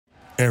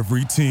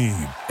Every team,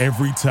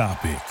 every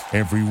topic,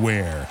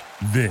 everywhere.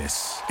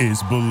 This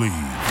is Believe.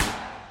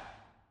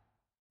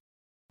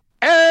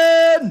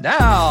 And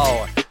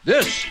now,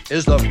 this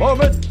is the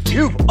moment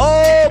you've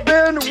all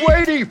been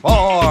waiting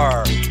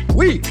for.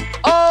 We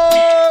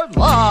are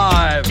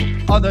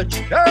live on the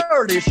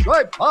Charity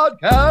Stripe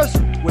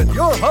Podcast with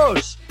your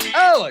hosts,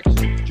 Alex,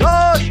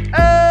 Josh,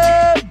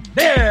 and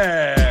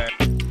Nick.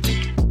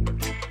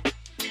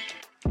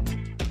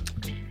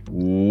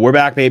 We're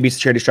back, baby. It's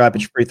Charity Stripe.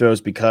 It's free throws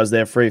because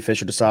they're free.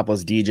 Fisher,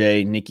 Desopoulos,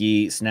 DJ,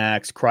 Nikki,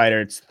 Snacks,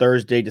 Kreider. It's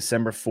Thursday,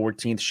 December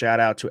 14th. Shout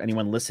out to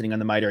anyone listening on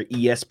the MITRE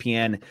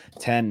ESPN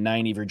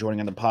 1090. If you're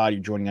joining on the pod,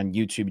 you're joining on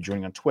YouTube, you're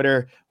joining on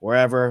Twitter,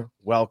 wherever.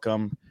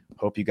 Welcome.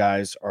 Hope you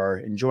guys are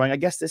enjoying. I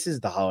guess this is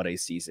the holiday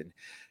season.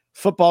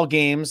 Football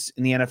games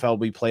in the NFL will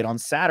be played on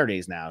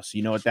Saturdays now. So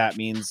you know what that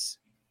means?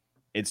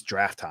 It's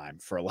draft time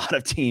for a lot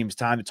of teams.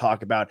 Time to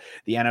talk about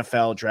the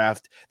NFL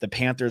draft. The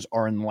Panthers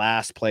are in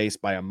last place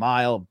by a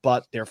mile,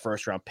 but their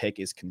first round pick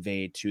is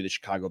conveyed to the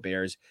Chicago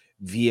Bears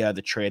via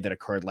the trade that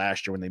occurred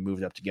last year when they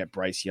moved up to get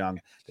Bryce Young.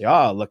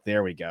 Look,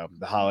 there we go.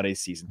 The holiday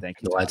season. Thank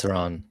you. The lights are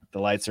on. The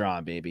lights are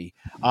on, baby.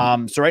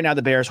 So right now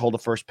the Bears hold the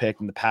first pick,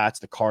 and the Pats,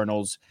 the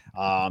Cardinals,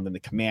 and the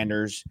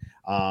Commanders.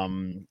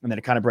 And then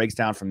it kind of breaks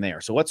down from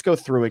there. So let's go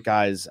through it,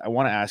 guys. I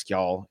want to ask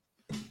y'all,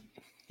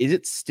 is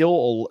it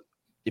still,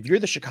 if you're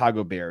the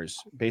Chicago Bears,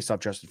 based off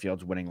Justin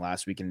Fields winning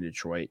last week in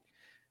Detroit,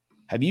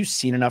 have you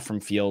seen enough from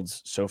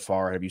Fields so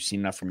far? Have you seen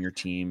enough from your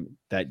team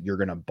that you're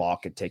going to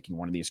balk at taking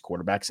one of these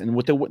quarterbacks? And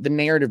with the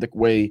narrative,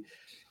 the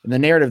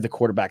narrative the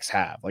quarterbacks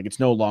have, like, it's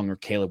no longer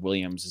Caleb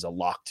Williams is a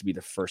lock to be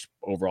the first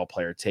overall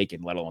player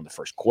taken, let alone the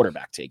first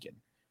quarterback taken,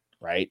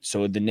 right?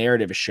 So the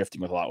narrative is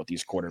shifting with a lot with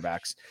these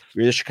quarterbacks.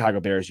 You're the Chicago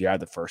Bears. You have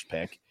the first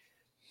pick.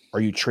 Are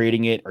you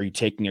trading it? Are you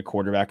taking a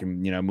quarterback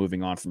and,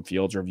 moving on from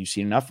Fields? Or have you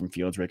seen enough from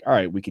Fields? We're like, all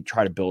right, we could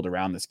try to build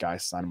around this guy,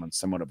 sign him on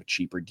somewhat of a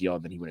cheaper deal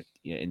than he would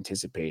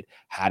anticipate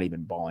had he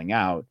been balling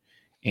out,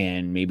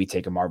 and maybe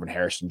take a Marvin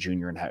Harrison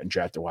Jr. and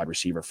draft a wide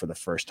receiver for the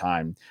first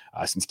time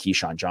since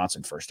Keyshawn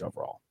Johnson first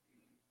overall.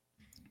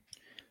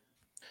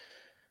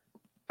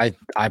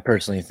 I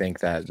personally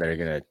think that they're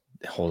going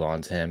to hold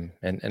on to him,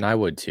 and I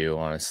would too,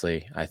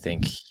 honestly. I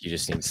think you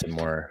just need some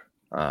more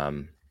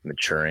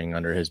maturing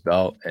under his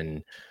belt,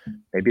 and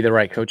maybe the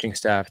right coaching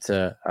staff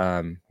to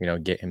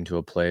get him to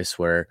a place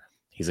where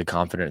he's a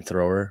confident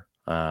thrower.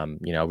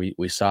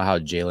 We saw how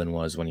Jalen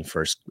was when he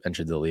first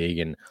entered the league,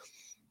 and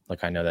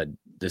I know that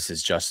this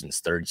is Justin's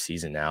third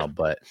season now,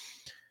 but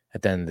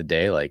at the end of the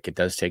day, it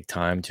does take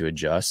time to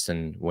adjust.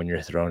 And when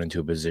you're thrown into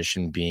a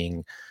position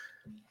being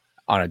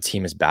on a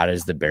team as bad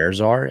as the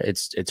Bears are,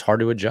 it's hard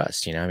to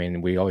adjust.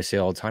 We always say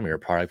all the time, you're a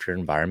product of your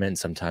environment, and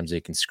sometimes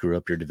they can screw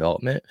up your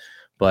development.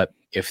 But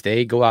if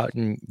they go out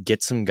and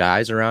get some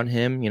guys around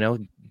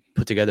him,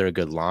 put together a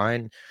good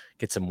line,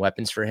 get some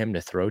weapons for him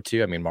to throw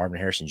to. Marvin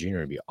Harrison Jr.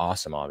 would be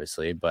awesome,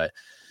 obviously, but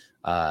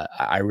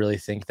I really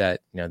think that,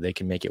 they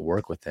can make it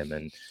work with him.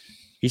 And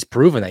he's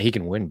proven that he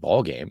can win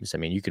ball games.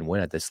 You can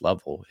win at this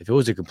level. If it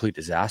was a complete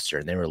disaster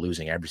and they were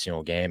losing every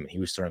single game and he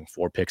was throwing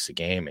 4 picks a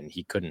game and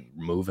he couldn't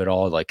move at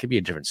all, it could be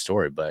a different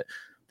story. But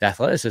the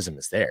athleticism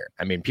is there.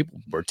 People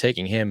were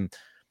taking him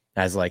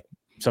as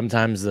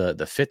sometimes the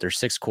 5th or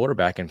 6th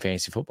quarterback in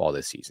fantasy football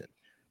this season.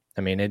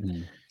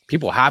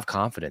 People have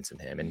confidence in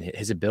him and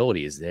his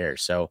ability is there.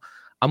 So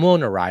I'm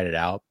willing to ride it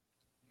out.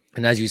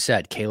 And as you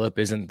said, Caleb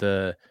isn't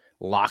the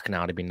lock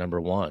now to be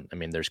number one.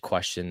 There's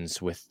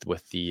questions with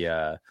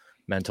the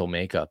mental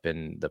makeup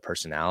and the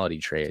personality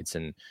traits,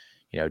 and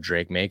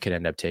Drake May could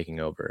end up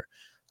taking over.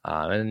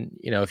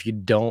 If you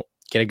don't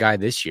get a guy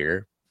this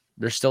year,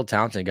 there's still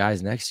talented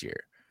guys next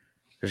year.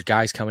 There's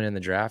guys coming in the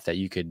draft that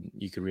you could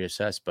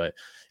reassess. But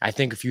I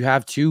think if you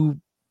have 2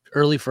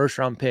 early first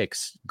round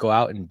picks, go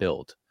out and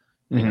build.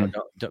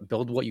 Don't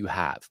build what you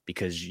have,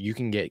 because you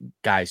can get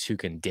guys who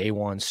can day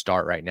one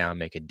start right now and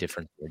make a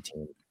difference in your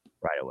team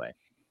right away.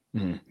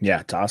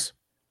 Yeah, Toss.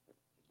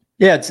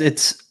 Yeah,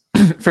 it's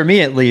for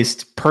me, at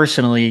least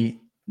personally,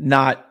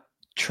 not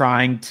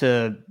trying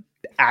to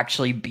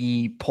actually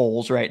be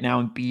Poles right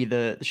now and be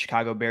the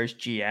Chicago Bears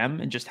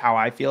GM and just how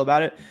I feel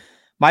about it.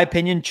 My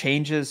opinion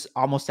changes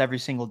almost every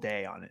single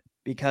day on it,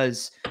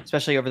 because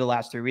especially over the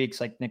last 3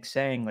 weeks, like Nick's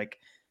saying,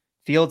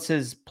 Fields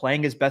is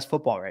playing his best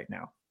football right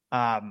now,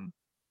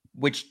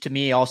 which to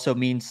me also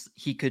means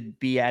he could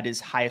be at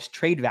his highest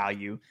trade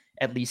value,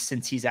 at least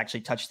since he's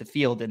actually touched the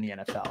field in the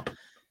NFL.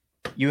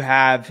 You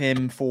have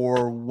him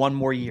for 1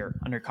 more year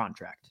under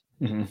contract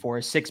for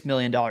a $6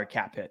 million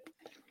cap hit.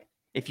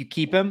 If you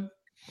keep him,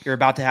 you're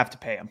about to have to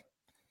pay him.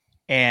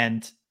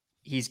 And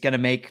he's going to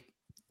make,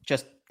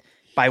 just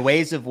by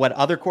ways of what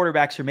other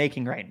quarterbacks are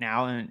making right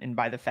now, and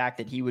by the fact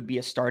that he would be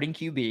a starting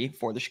QB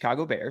for the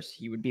Chicago Bears,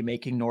 he would be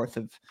making north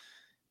of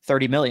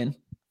 $30 million,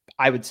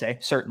 I would say,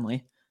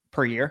 certainly,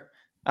 per year,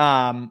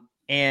 or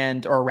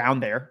around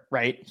there,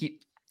 right?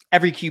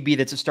 Every QB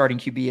that's a starting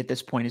QB at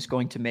this point is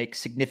going to make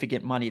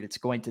significant money that's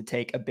going to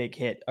take a big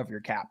hit of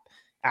your cap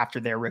after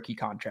their rookie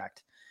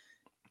contract.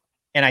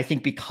 And I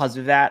think because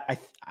of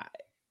that,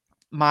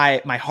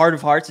 my heart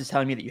of hearts is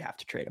telling me that you have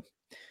to trade him.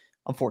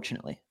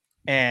 unfortunately.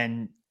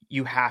 And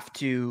you have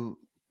to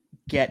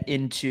get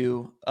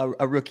into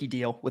a rookie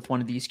deal with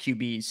one of these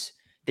QBs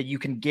that you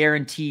can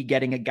guarantee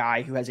getting a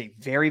guy who has a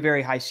very,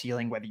 very high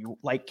ceiling, whether you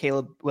like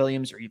Caleb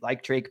Williams or you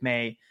like Drake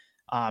May,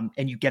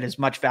 and you get as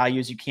much value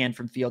as you can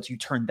from Fields. You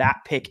turn that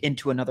pick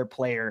into another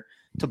player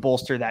to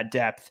bolster that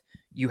depth.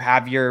 You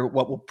have your,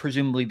 what will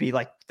presumably be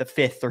like the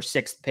 5th or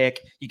 6th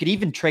pick. You could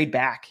even trade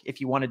back if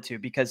you wanted to,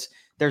 because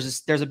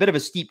there's a bit of a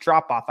steep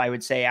drop off, I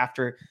would say,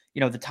 after,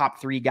 the top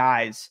 3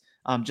 guys,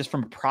 just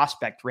from a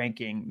prospect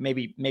ranking,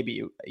 maybe,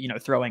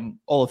 throwing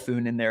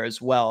Olafun in there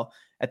as well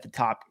at the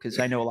top, because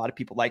I know a lot of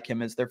people like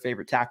him as their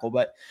favorite tackle,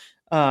 but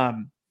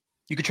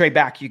you could trade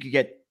back. You could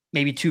get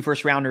maybe 2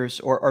 first rounders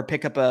or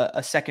pick up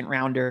a second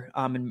rounder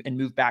and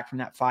move back from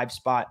that 5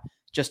 spot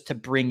just to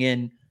bring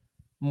in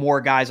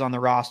more guys on the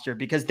roster,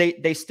 because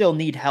they still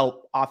need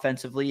help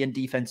offensively and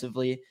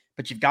defensively,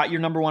 but you've got your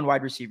number 1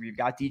 wide receiver. You've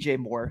got DJ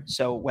Moore.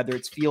 So whether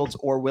it's Fields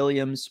or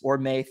Williams or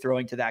May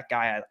throwing to that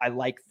guy, I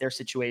like their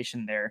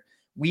situation there.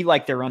 We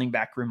like their running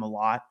back room a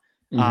lot.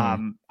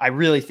 Mm-hmm. I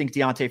really think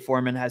Deontay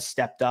Foreman has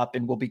stepped up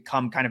and will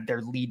become kind of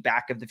their lead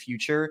back of the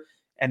future.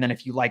 And then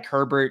if you like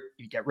Herbert,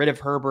 you get rid of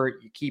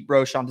Herbert, you keep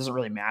Roschon, doesn't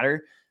really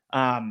matter.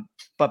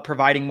 But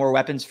providing more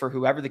weapons for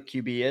whoever the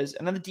QB is.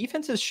 And then the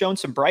defense has shown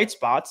some bright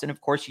spots. And of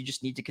course, you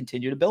just need to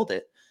continue to build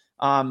it.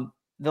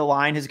 The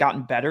line has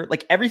gotten better.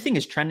 Like, everything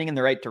is trending in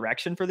the right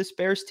direction for this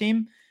Bears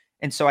team.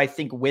 And so I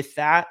think with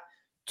that,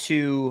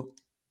 to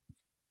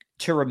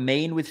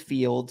remain with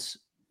Fields,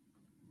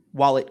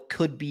 while it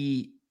could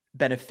be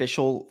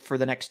beneficial for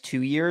the next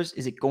 2 years,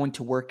 is it going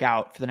to work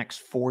out for the next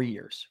 4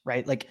 years?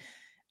 Right. Like,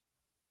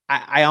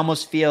 I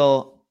almost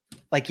feel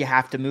like you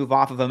have to move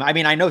off of him. I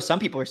mean, I know some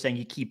people are saying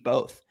you keep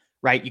both,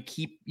 right? You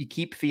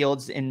keep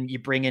Fields and you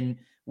bring in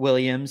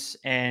Williams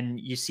and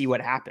you see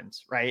what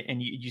happens, right?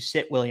 And you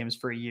sit Williams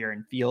for a year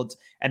and Fields,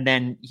 and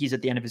then he's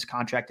at the end of his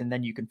contract, and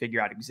then you can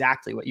figure out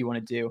exactly what you want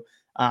to do.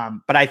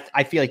 But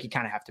I feel like you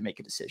kind of have to make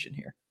a decision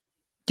here.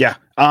 Yeah.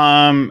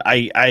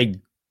 I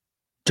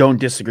don't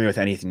disagree with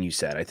anything you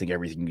said. I think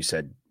everything you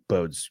said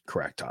bodes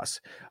correct to us.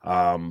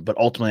 But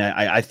ultimately,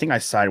 I think I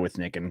sided with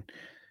Nick, and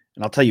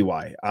I'll tell you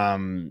why.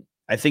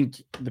 I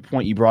think the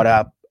point you brought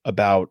up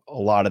about a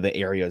lot of the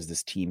areas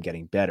this team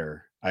getting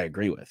better, I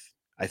agree with.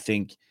 I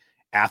think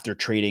after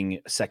trading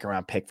a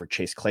 2nd-round pick for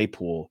Chase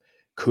Claypool,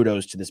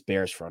 kudos to this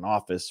Bears front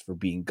office for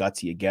being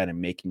gutsy again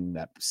and making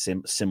that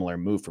similar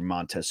move for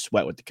Montez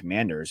Sweat with the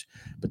Commanders.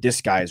 But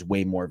this guy is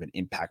way more of an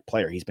impact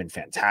player. He's been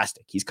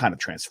fantastic. He's kind of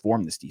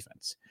transformed this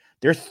defense.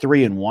 They're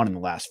 3-1 in the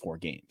last 4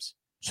 games.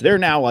 So they're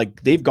now,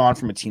 like, they've gone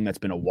from a team that's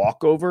been a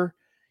walkover,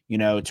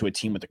 to a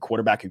team with a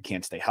quarterback who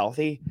can't stay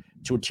healthy,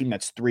 to a team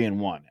that's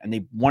 3-1.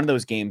 And one of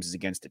those games is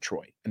against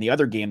Detroit. And the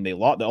other game they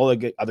lost, the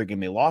only other game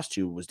they lost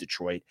to was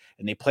Detroit,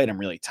 and they played them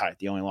really tight.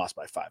 They only lost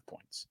by 5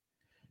 points.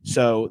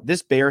 So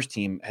this Bears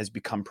team has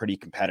become pretty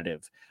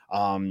competitive.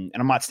 And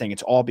I'm not saying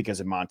it's all because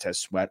of Montez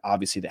Sweat.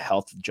 Obviously, the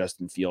health of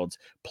Justin Fields,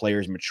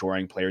 players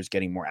maturing, players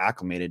getting more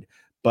acclimated.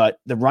 But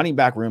the running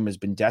back room has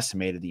been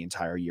decimated the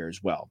entire year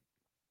as well.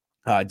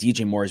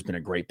 DJ Moore has been a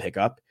great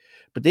pickup,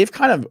 but they've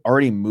kind of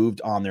already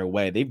moved on their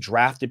way. They've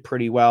drafted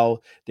pretty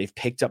well. They've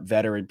picked up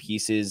veteran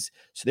pieces.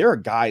 So there are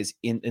guys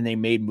and they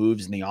made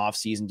moves in the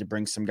offseason to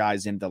bring some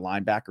guys into the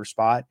linebacker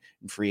spot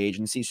in free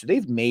agency. So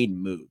they've made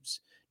moves.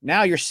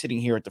 Now you're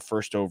sitting here at the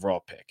 1st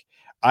overall pick.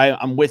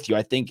 I'm with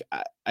you.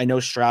 I know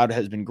Stroud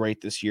has been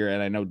great this year,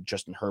 and I know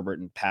Justin Herbert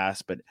in the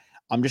past, but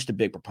I'm just a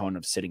big proponent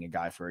of sitting a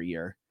guy for a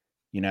year,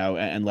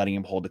 and letting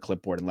him hold the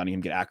clipboard and letting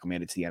him get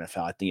acclimated to the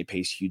NFL. I think it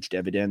pays huge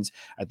dividends.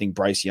 I think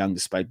Bryce Young,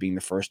 despite being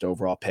the 1st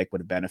overall pick, would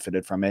have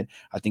benefited from it.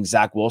 I think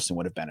Zach Wilson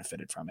would have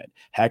benefited from it.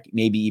 Heck,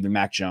 maybe even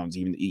Mac Jones,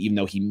 even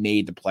though he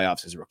made the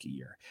playoffs his rookie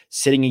year.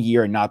 Sitting a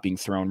year and not being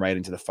thrown right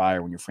into the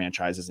fire when your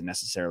franchise isn't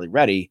necessarily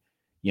ready,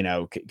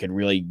 can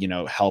really,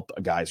 help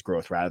a guy's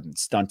growth rather than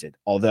stunt it.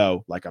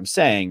 Although, like I'm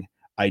saying,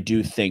 I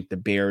do think the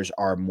Bears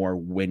are more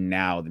win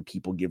now than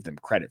people give them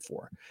credit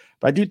for.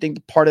 But I do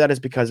think part of that is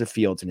because of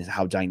Fields and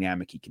how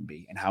dynamic he can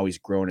be and how he's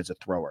grown as a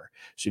thrower.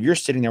 So if you're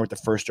sitting there with the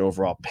 1st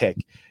overall pick,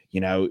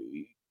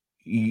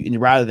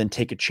 rather than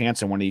take a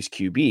chance on one of these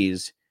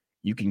QBs,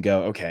 you can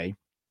go, okay,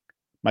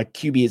 my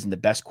QB isn't the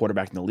best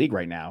quarterback in the league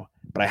right now,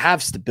 but I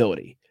have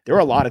stability. There are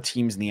a lot of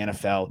teams in the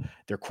NFL,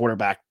 their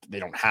quarterback, they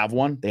don't have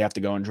one. They have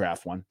to go and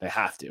draft one. They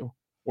have to.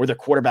 Or their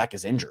quarterback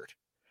is injured.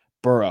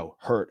 Burrow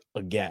hurt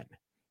again.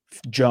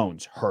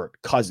 Jones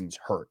hurt, Cousins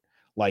hurt,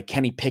 like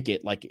Kenny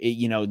Pickett, now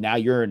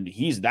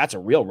that's a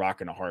real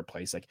rock in a hard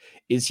place. Like,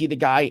 is he the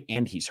guy?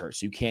 And he's hurt,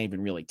 so you can't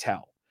even really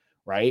tell,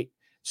 right?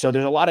 So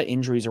there's a lot of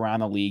injuries around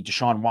the league.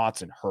 Deshaun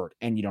Watson hurt,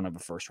 and you don't have a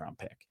 1st-round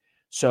pick.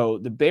 So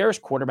the Bears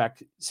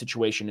quarterback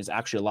situation is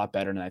actually a lot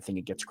better than I think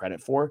it gets credit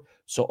for.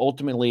 So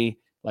ultimately,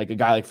 like a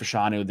guy like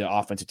Fashanu, the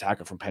offensive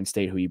tackle from Penn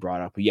State, who you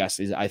brought up, who, yes,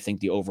 is I think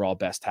the overall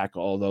best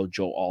tackle, although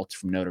Joe Alt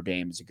from Notre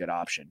Dame is a good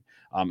option.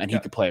 And he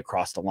could play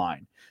across the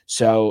line.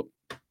 So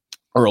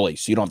early,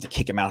 so you don't have to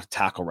kick him out to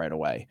tackle right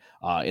away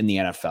in the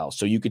NFL.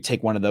 So you could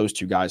take one of those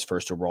 2 guys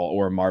 1st overall,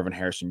 or Marvin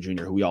Harrison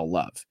Jr., who we all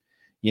love,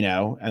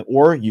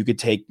 or you could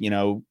take,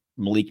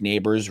 Malik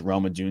Neighbors,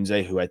 Roma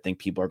Dunze, who I think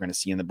people are going to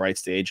see in the bright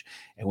stage.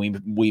 And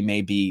we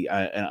may be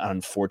an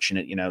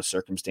unfortunate,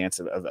 circumstance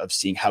of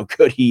seeing how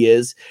good he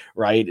is,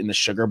 right, in the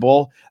Sugar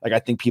Bowl. Like, I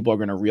think people are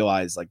going to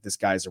realize, like, this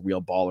guy's a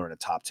real baller and a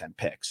top 10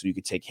 pick. So you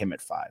could take him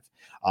at 5.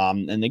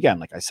 And again,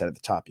 like I said at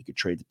the top, you could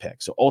trade the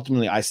pick. So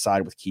ultimately, I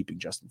side with keeping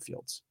Justin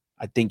Fields.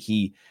 I think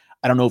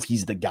I don't know if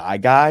he's the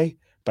guy,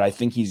 but I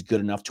think he's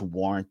good enough to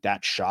warrant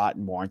that shot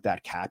and warrant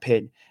that cap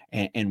hit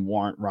and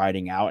warrant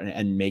riding out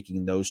and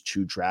making those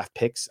 2 draft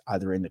picks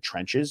either in the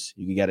trenches.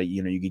 You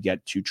could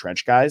get 2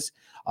 trench guys,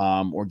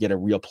 or get a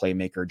real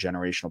playmaker,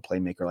 generational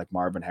playmaker like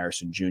Marvin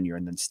Harrison Jr.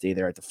 and then stay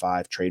there at the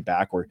 5, trade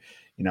back, or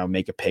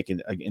make a pick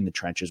in the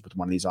trenches with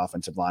one of these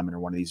offensive linemen or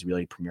one of these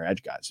really premier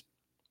edge guys.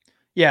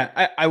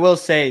 Yeah, I will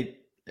say,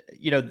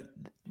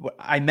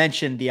 I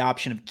mentioned the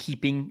option of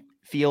keeping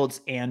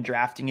Fields and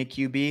drafting a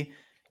QB.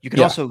 You can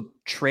also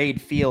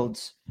trade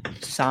Fields,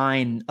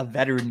 sign a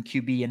veteran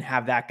QB, and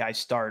have that guy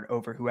start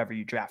over whoever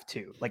you draft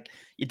to. Like,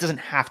 it doesn't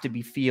have to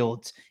be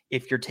Fields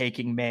if you're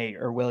taking May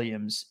or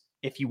Williams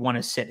if you want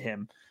to sit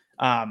him.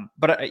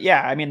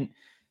 I mean,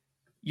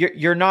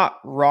 you're not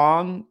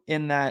wrong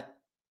in that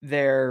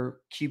their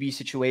QB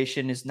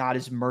situation is not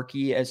as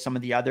murky as some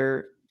of the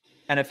other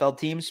NFL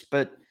teams,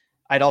 but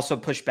I'd also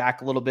push back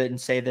a little bit and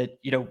say that,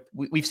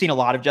 we've seen a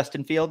lot of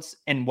Justin Fields,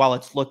 and while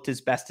it's looked as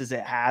best as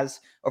it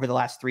has over the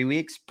last 3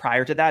 weeks,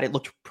 prior to that, it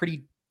looked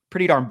pretty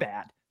darn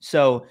bad.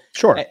 So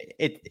sure,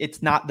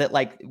 it's not that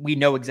like we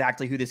know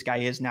exactly who this guy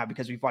is now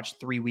because we've watched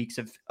 3 weeks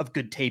of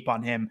good tape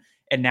on him.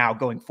 And now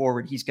going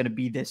forward, he's going to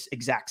be this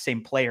exact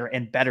same player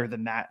and better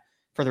than that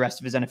for the rest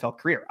of his NFL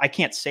career. I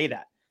can't say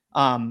that.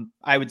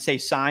 I would say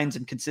signs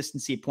and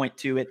consistency point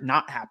to it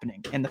not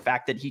happening, and the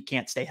fact that he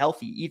can't stay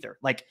healthy either.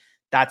 Like,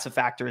 that's a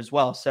factor as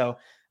well. So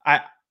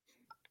I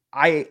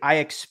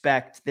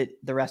expect that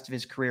the rest of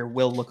his career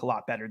will look a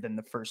lot better than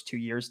the first 2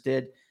 years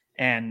did.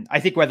 And I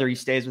think whether he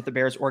stays with the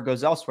Bears or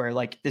goes elsewhere,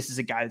 like, this is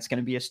a guy that's going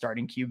to be a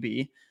starting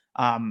QB.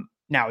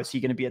 Now, is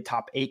he going to be a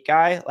top 8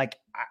 guy? Like,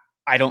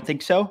 I don't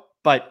think so,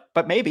 but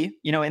maybe,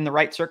 in the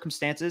right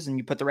circumstances and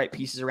you put the right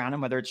pieces around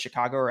him, whether it's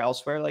Chicago or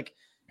elsewhere, like,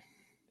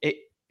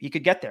 he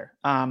could get there.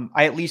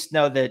 I at least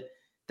know that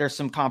there's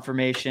some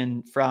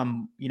confirmation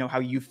from,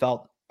 how you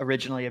felt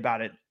originally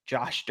about it,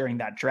 Josh, during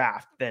that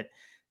draft, that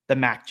the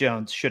Mac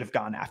Jones should have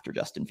gone after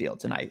Justin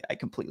Fields. And I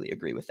completely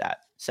agree with that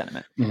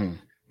sentiment. Mm-hmm.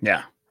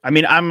 Yeah. I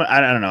mean, I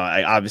don't know.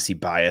 I obviously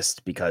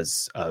biased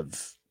because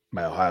of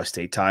my Ohio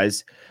State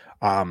ties.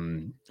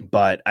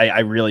 But I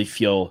really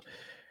feel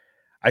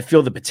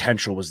the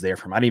potential was there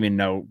for him. I didn't even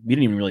know, we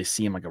didn't even really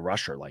see him like a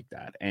rusher like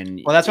that.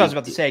 And well, that's what I was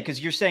about to say. Cause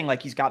you're saying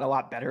like, he's gotten a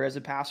lot better as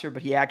a passer,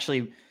 but he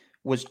actually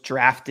was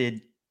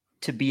drafted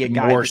to be a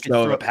guy more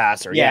so of a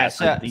passer. Yeah.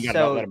 So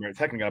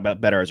technically got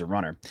about better as a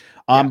runner.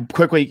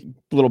 Quickly,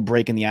 little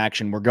break in the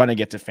action. We're going to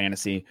get to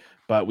fantasy,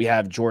 but we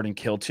have Jordan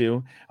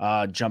Kiltu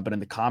jumping in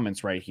the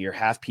comments right here.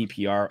 Half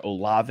PPR,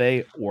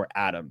 Olave or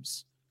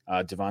Adams.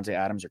 Devontae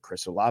Adams or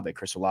Chris Olave.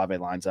 Chris Olave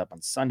lines up on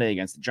Sunday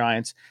against the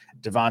Giants.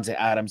 Devontae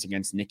Adams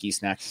against Nicky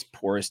Snack's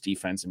porous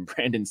defense and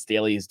Brandon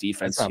Staley's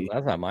defense.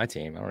 That's not my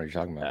team. I don't know what you're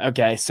talking about.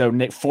 Okay, so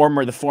the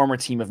former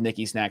team of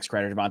Nicky Snack's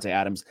credit, Devontae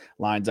Adams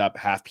lines up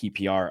half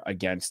PPR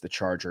against the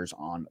Chargers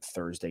on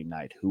Thursday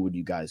night. Who would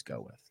you guys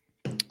go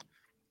with?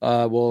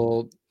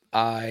 Well,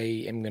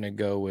 I am going to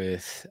go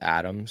with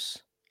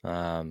Adams.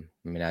 I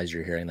mean, as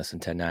you're hearing, less than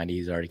 1090,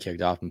 he's already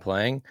kicked off and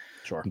playing.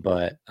 Sure.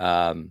 But,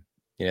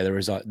 there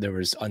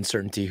was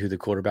uncertainty who the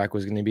quarterback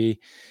was going to be.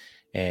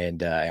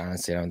 And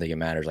honestly, I don't think it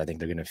matters. I think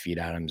they're going to feed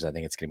Adams. I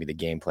think it's going to be the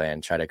game plan,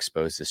 try to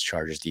expose this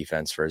Chargers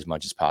defense for as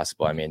much as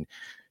possible. I mean,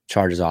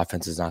 Chargers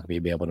offense is not going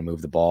to be able to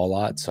move the ball a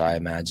lot. So I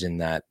imagine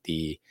that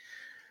the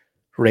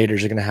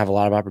Raiders are going to have a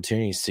lot of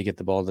opportunities to get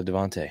the ball to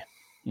Devontae.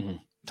 Mm-hmm.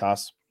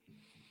 Toss.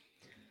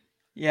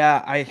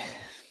 Yeah, I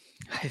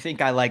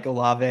think I like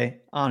Olave,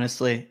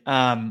 honestly.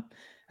 I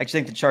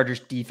actually think the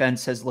Chargers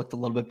defense has looked a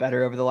little bit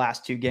better over the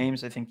last 2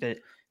 games. I think that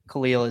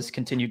Khalil has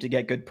continued to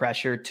get good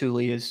pressure.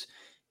 Thule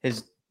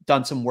has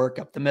done some work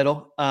up the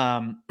middle.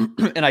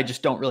 And I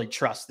just don't really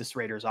trust this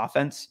Raiders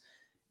offense.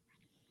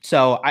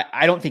 So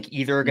I don't think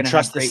either are going to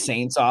trust the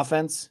Saints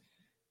offense.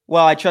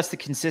 Well, I trust the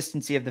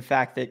consistency of the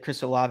fact that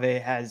Chris Olave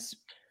has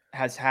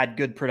had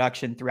good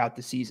production throughout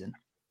the season.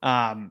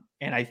 And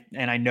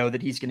I know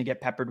that he's going to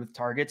get peppered with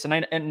targets,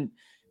 and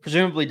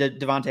presumably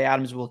Devontae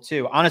Adams will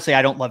too. Honestly,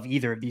 I don't love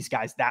either of these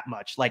guys that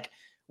much. Like,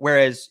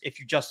 whereas if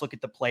you just look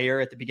at the player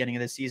at the beginning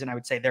of the season, I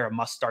would say they're a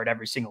must start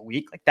every single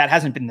week. Like, that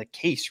hasn't been the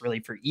case really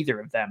for either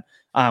of them.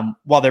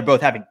 While they're both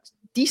having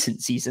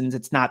decent seasons,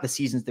 it's not the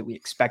seasons that we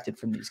expected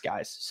from these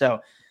guys. So,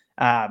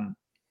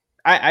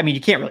 I mean, you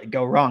can't really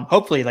go wrong.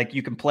 Hopefully, like,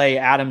 you can play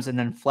Adams and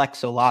then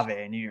flex Olave,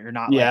 and you're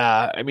not.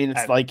 Yeah, I mean,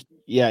 it's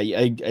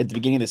at the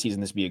beginning of the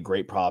season, this would be a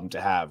great problem to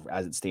have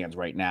as it stands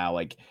right now.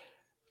 Like,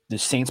 the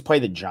Saints play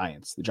the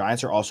Giants. The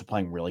Giants are also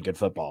playing really good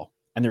football,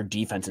 and their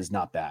defense is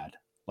not bad.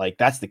 Like,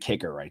 that's the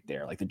kicker right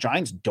there. Like, the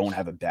Giants don't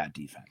have a bad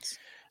defense.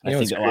 I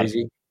think what's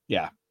crazy?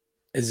 Yeah.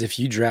 Is if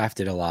you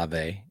drafted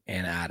Olave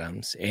and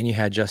Adams and you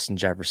had Justin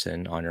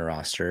Jefferson on your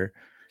roster,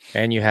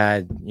 and you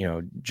had,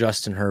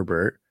 Justin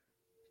Herbert,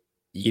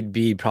 you'd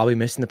be probably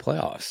missing the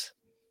playoffs.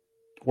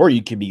 Or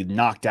you could be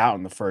knocked out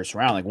in the first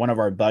round. Like one of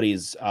our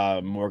buddies,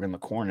 Morgan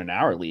LaCorn in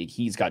our league,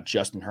 he's got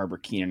Justin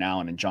Herbert, Keenan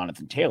Allen, and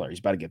Jonathan Taylor. He's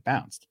about to get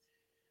bounced.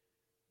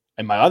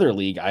 In my other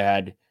league, I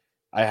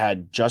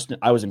had Justin.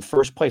 I was in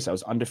first place. I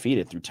was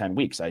undefeated through 10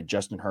 weeks. I had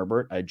Justin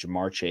Herbert. I had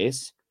Jamar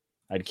Chase.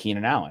 I had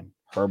Keenan Allen.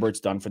 Herbert's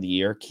done for the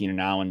year. Keenan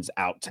Allen's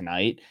out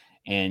tonight.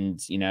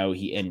 And,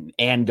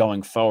 and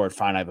going forward,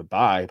 fine, I have a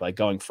bye. But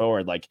going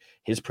forward, like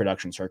his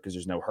production's hurt because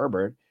there's no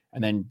Herbert.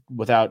 And then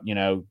without,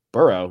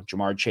 Burrow,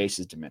 Jamar Chase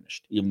is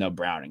diminished, even though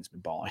Browning's been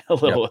balling a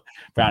little. Yep.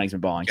 Browning's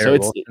been balling. Garrett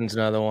Wilson's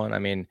another one. I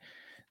mean,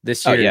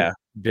 this year has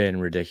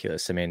been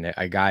ridiculous. I mean,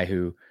 a guy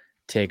who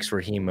takes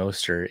Raheem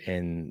Mostert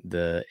in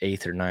the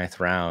 8th or 9th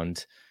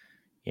round,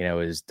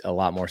 is a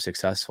lot more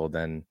successful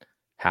than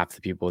half the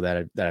people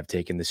that have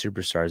taken the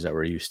superstars that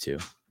we're used to.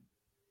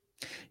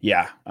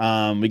 Yeah.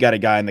 We got a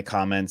guy in the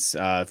comments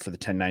for the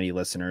 1090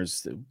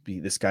 listeners.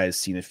 This guy has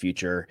seen the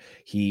future.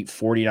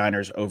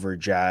 49ers over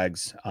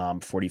Jags,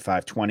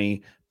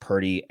 45-20,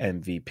 Purdy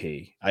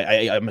MVP.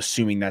 I'm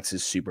assuming that's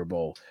his Super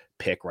Bowl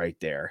pick right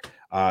there.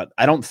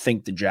 I don't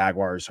think the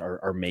Jaguars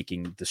are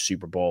making the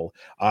Super Bowl.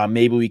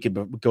 Maybe we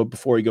could go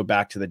before we go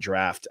back to the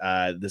draft.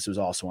 This was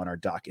also on our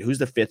docket. Who's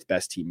the 5th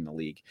best team in the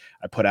league?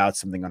 I put out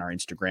something on our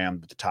Instagram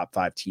with the top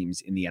 5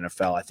 teams in the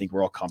NFL. I think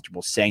we're all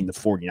comfortable saying the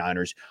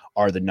 49ers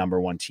are the number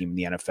 1 team in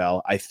the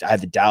NFL. I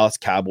had the Dallas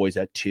Cowboys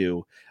at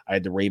 2. I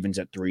had the Ravens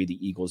at 3,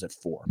 the Eagles at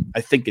 4.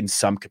 I think in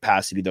some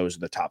capacity, those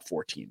are the top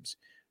 4 teams.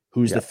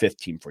 Who's the 5th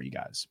team for you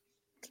guys?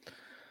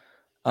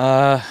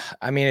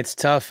 I mean, it's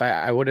tough.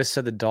 I would have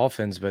said the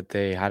Dolphins, but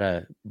they had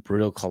a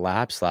brutal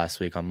collapse last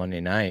week on Monday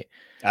night.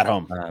 At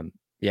home.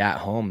 At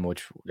home,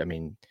 which, I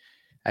mean,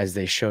 as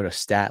they showed a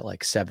stat,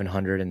 like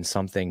 700 and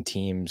something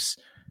teams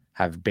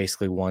have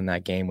basically won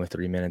that game with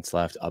 3 minutes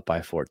left, up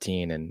by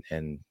 14,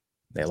 and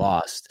they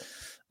lost.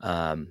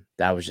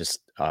 That was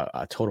just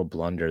a total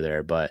blunder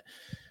there, but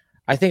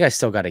I think I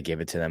still got to give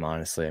it to them,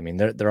 honestly. I mean,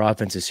 their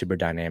offense is super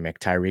dynamic.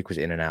 Tyreek was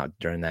in and out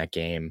during that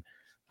game.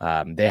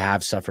 They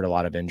have suffered a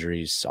lot of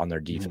injuries on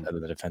their defense,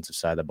 the defensive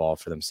side of the ball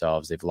for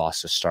themselves. They've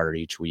lost a starter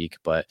each week,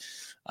 but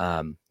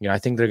I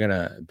think they're going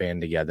to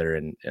band together,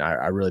 and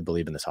I really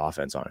believe in this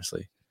offense,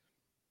 honestly.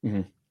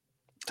 Mm-hmm.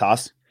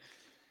 Toss?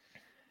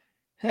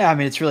 Yeah, I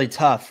mean, it's really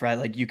tough, right?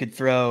 Like you could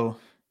throw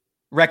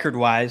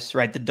record-wise,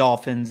 right? The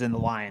Dolphins and the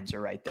Lions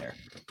are right there,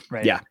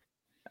 right? Yeah.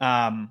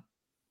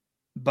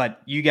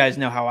 But you guys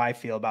know how I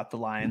feel about the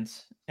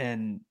Lions,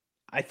 and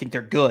I think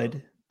they're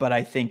good, but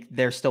I think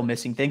they're still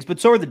missing things. But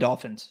so are the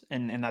Dolphins,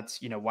 and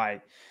that's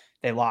why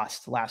they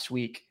lost last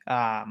week.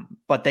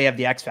 But they have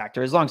the X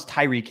factor. As long as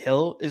Tyreek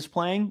Hill is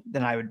playing,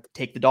 then I would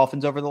take the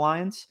Dolphins over the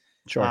Lions.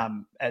 Sure.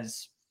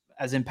 As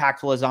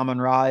impactful as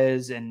Amon-Ra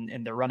is,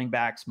 and the running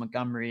backs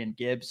Montgomery and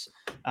Gibbs,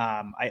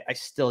 I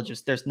still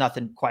there's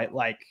nothing quite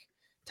like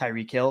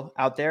Tyreek Hill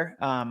out there.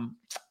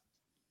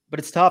 But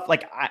it's tough.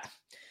 Like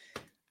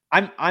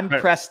I'm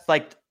pressed,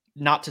 like,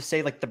 not to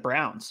say like the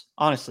Browns,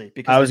 honestly,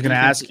 because I was going to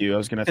ask you. I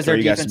was going to throw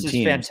you guys some teams.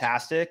 Their defense is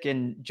fantastic,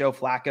 and Joe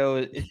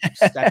Flacco is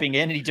stepping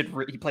in, and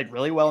he played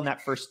really well in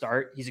that first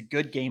start. He's a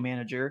good game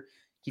manager.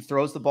 He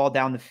throws the ball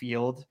down the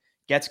field,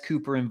 gets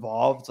Cooper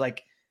involved.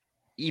 Like,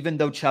 even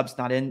though Chubb's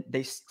not in,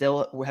 they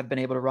still have been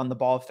able to run the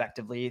ball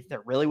effectively.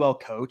 They're really well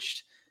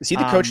coached. Is he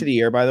the coach of the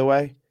year, by the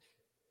way?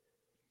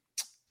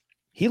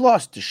 He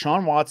lost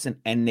Deshaun Watson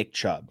and Nick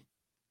Chubb,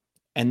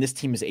 and this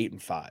team is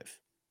 8-5.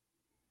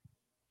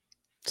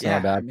 It's not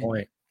a bad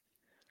point.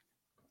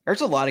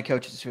 There's a lot of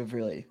coaches who have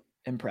really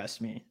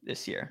impressed me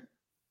this year,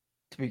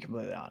 to be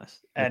completely honest.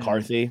 And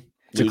McCarthy,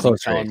 it's a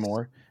close race.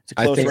 More. It's a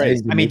close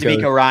race. I mean,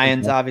 DeMeco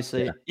Ryans,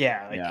 obviously.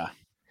 Yeah.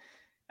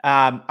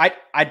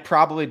 I'd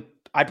probably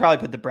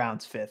put the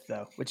Browns 5th,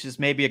 though, which is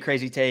maybe a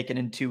crazy take. And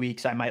in 2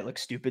 weeks, I might look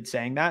stupid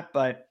saying that.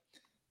 But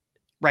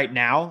right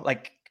now,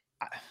 like,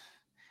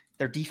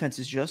 their defense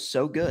is just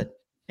so good,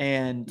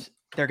 and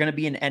they're going to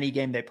be in any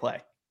game they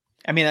play.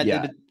 I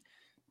mean,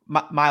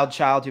 Mild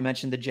Child, who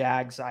mentioned the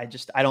Jags, I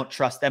don't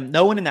trust them.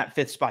 No one in that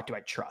 5th spot do I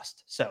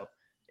trust. So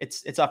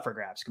it's up for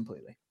grabs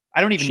completely.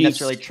 I don't even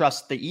necessarily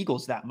trust the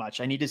Eagles that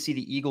much. I need to see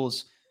the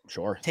Eagles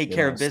take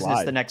care of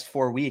business the next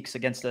 4 weeks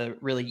against a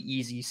really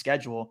easy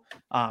schedule.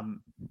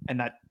 And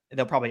that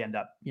they'll probably end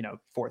up,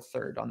 4th,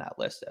 3rd on that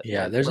list.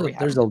 There's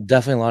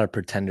definitely a lot of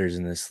pretenders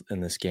in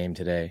this game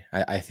today.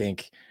 I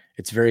think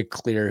it's very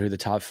clear who the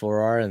top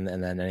 4 are, and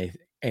then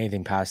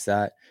anything past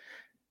that,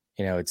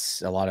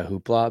 it's a lot of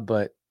hoopla.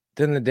 But at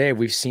the end of the day,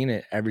 we've seen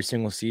it every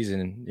single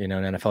season, in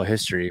NFL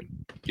history.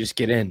 You just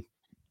get in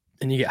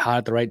and you get hot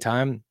at the right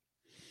time,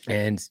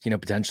 and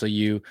potentially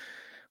you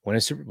win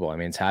a Super Bowl. I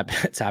mean, it's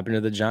happened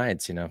to the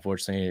Giants,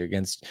 unfortunately,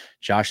 against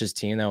Josh's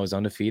team that was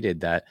undefeated,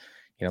 that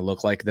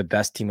looked like the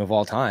best team of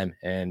all time,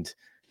 and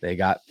they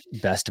got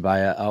bested by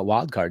a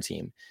wild card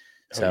team.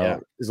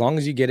 So as long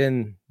as you get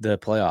in the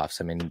playoffs,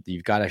 I mean,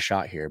 you've got a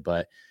shot here.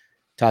 But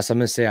Toss, I'm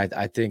going to say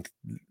I think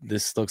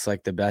this looks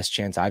like the best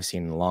chance I've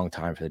seen in a long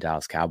time for the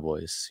Dallas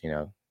Cowboys,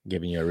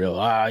 giving you a real,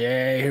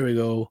 here we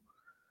go.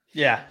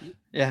 Yeah.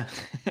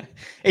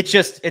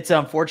 It's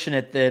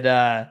unfortunate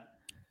that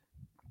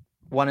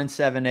 1-7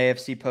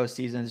 AFC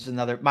postseason. There's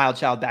another Mild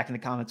Child back in the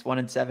comments.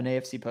 1-7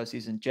 AFC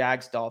postseason.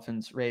 Jags,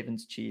 Dolphins,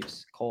 Ravens,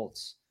 Chiefs,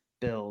 Colts,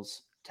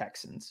 Bills,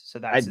 Texans. So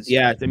that's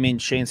I mean,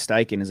 Shane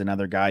Steichen is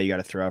another guy you got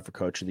to throw out for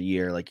coach of the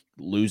year, like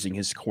losing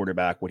his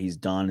quarterback, what he's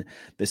done.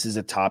 This is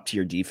a top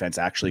tier defense,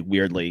 actually,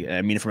 weirdly.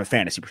 I mean, from a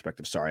fantasy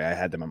perspective, sorry, I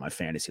had them on my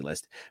fantasy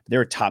list.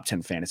 They're a top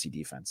 10 fantasy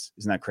defense.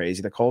 Isn't that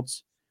crazy? The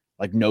Colts,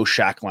 like no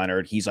Shaq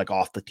Leonard. He's like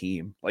off the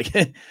team. Like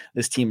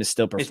this team is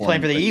still performing. He's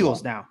playing for the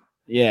Eagles now.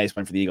 Yeah, he's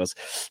playing for the Eagles.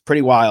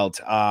 Pretty wild.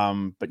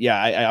 But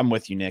yeah, I'm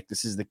with you, Nick.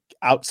 This is the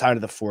outside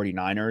of the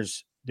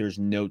 49ers. There's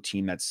no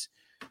team that's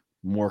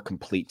more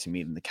complete to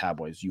me than the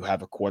Cowboys. You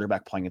have a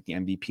quarterback playing at the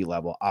MVP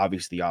level.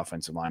 Obviously, the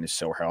offensive line is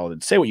so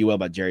heralded. Say what you will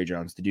about Jerry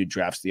Jones. The dude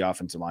drafts the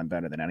offensive line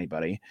better than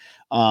anybody.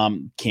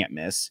 Can't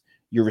miss.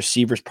 Your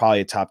receiver's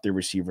probably a top 3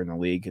 receiver in the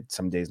league.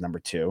 Some days number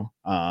 2.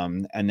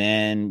 And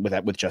then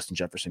with Justin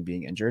Jefferson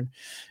being injured.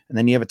 And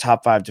then you have a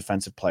top 5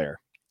 defensive player.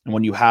 And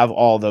when you have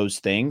all those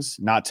things,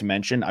 not to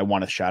mention, I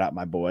want to shout out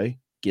my boy,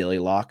 Gilly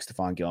Lock,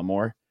 Stephon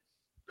Gilmore,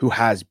 who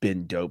has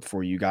been dope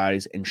for you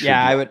guys. And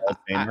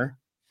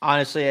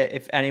honestly,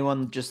 if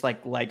anyone just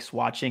likes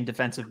watching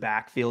defensive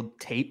backfield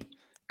tape,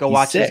 go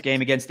watch this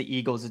game against the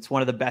Eagles. It's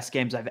one of the best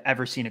games I've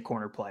ever seen a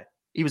corner play.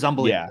 He was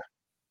unbelievable. Yeah.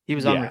 He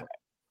was unreal.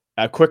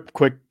 A quick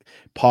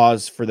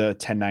pause for the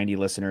 1090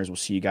 listeners. We'll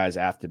see you guys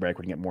after the break.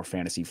 We're going to get more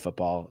fantasy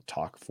football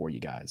talk for you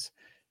guys.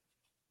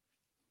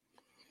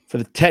 For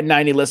the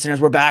 1090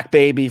 listeners, we're back,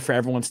 baby. For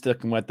everyone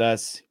sticking with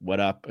us, what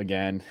up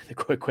again? A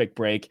quick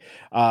break.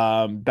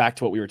 Back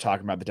to what we were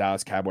talking about, the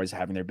Dallas Cowboys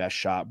having their best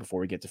shot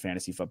before we get to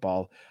fantasy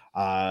football.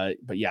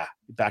 But yeah,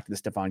 back to the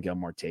Stephon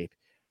Gilmore tape.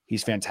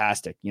 He's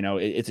fantastic. You know,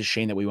 it's a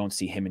shame that we won't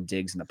see him and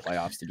Diggs in the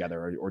playoffs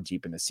together or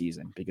deep in the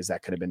season, because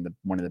that could have been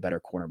one of the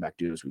better cornerback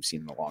duos we've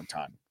seen in a long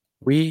time.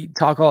 We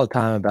talk all the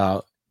time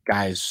about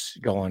guys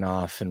going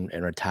off and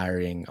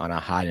retiring on a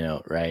high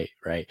note, right?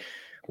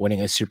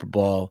 Winning a Super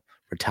Bowl,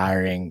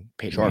 retiring.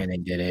 Peyton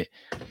Manning did it.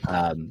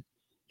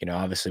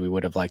 Obviously we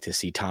would have liked to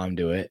see Tom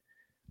do it.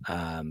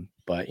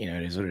 But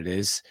it is what it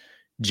is.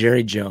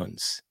 Jerry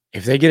Jones,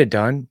 if they get it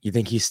done, you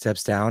think he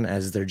steps down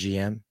as their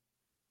GM?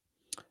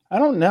 I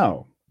don't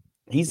know.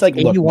 He's like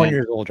 81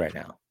 years old right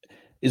now.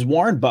 Is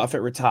Warren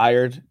Buffett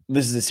retired?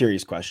 This is a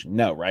serious question.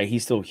 No, right? He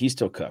still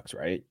cooks,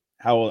 right?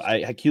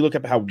 Can you look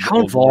up how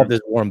involved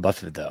is Warren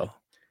Buffett though?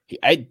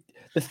 The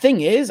thing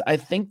is, I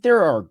think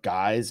there are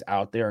guys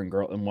out there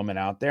and women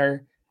out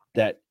there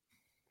that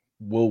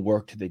will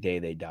work to the day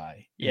they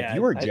die. Yeah. If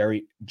you were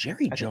Jerry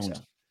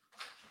Jones,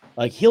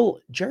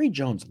 Jerry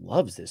Jones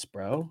loves this,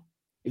 bro.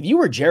 If you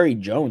were Jerry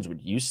Jones,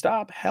 would you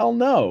stop? Hell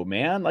no,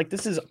 man. Like,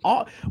 this is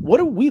all.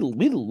 We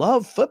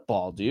love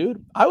football,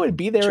 dude. I would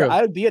be there. True.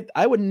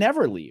 I would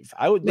never leave.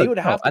 They would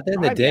have to. At the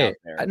end of the day,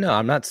 no,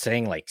 I'm not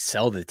saying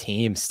sell the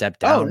team, step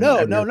down.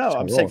 Oh, no.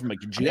 I'm saying from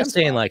like the GM. I'm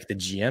saying like the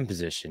GM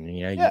position.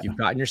 You've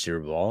gotten your Super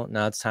Bowl.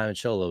 Now it's time to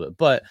chill a little bit.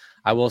 But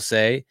I will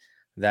say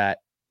that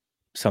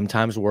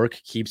sometimes work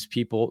keeps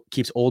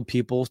old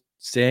people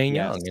staying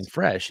young and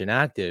fresh and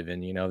active,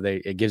 and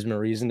it gives them a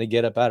reason to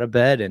get up out of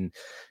bed and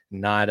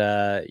not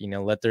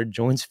let their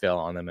joints fail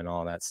on them and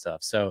all that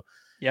stuff. So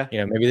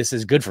maybe this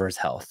is good for his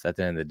health at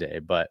the end of the day.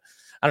 But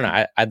I don't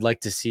know. I'd like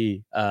to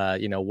see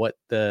what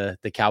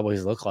the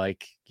Cowboys look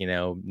like,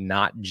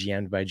 not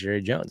GM'd by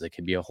Jerry Jones. It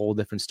could be a whole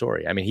different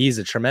story. I mean, he's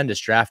a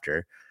tremendous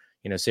drafter.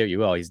 Say what you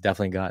will, he's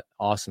definitely got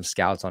awesome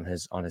scouts on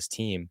his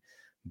team.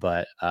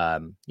 But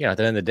at the end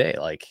of the day,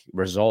 like,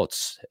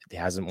 results, he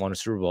hasn't won a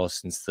Super Bowl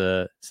since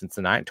the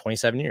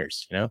 27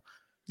 years.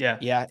 Yeah.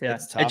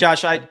 Hey,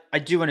 Josh, I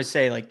do want to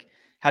say, like,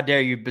 how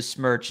dare you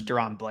besmirch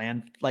Deron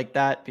Bland like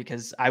that?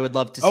 Because I would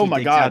love to see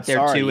things out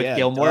there too with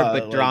Gilmore,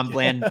 but Deron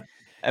Bland,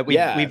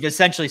 we've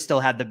essentially still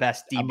had the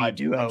best DB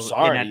duo. I'm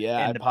sorry.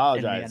 I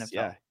apologize.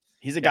 Yeah.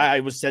 He's a guy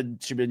I was said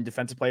should have been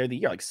defensive player of the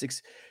year. Like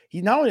 6,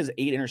 he not only has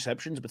 8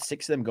 interceptions, but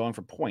 6 of them going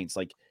for points.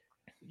 Like,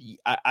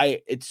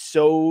 I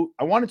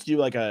wanted to do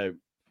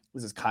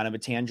this is kind of a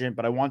tangent,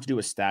 but I wanted to do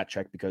a stat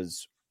check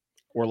because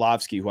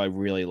Orlovsky, who I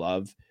really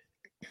love,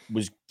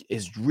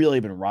 has really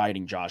been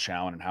riding Josh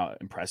Allen and how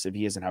impressive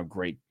he is and how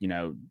great,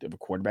 of a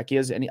quarterback he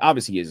is. And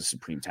he is a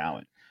supreme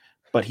talent,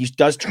 but he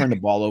does turn the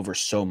ball over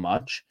so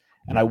much.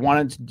 And I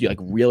wanted to do,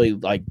 really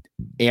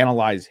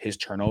analyze his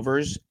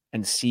turnovers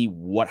and see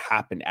what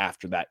happened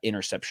after that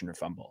interception or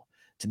fumble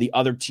to the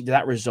other team,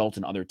 that result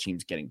in other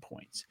teams getting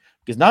points.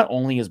 Because not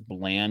only is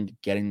Bland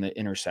getting the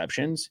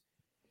interceptions,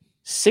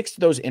 6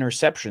 of those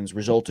interceptions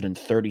resulted in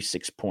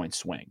 36-point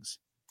swings.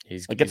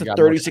 He's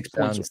 36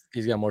 points.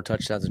 He's got more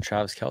touchdowns than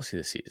Travis Kelce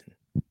this season.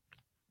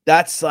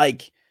 That's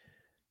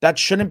that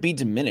shouldn't be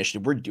diminished.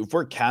 If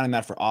we're counting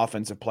that for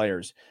offensive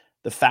players,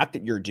 the fact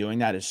that you're doing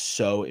that is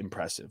so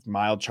impressive.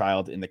 Mild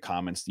Child in the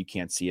comments, you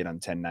can't see it on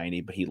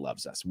 1090, but he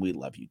loves us. We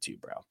love you too,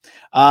 bro.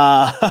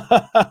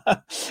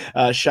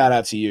 Shout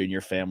out to you and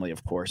your family,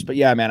 of course. But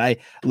yeah, man,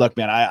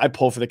 I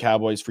pull for the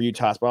Cowboys for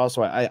Utah, but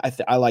also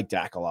I like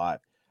Dak a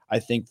lot. I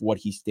think what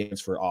he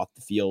stands for off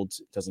the field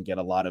doesn't get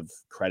a lot of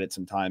credit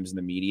sometimes in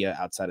the media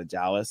outside of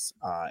Dallas.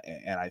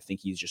 And I think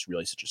he's just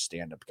really such a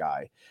stand-up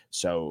guy.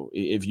 So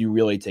if you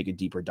really take a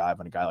deeper dive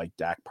on a guy like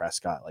Dak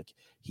Prescott, like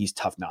he's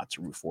tough not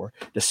to root for,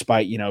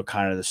 despite,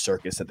 kind of the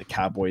circus that the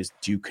Cowboys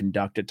do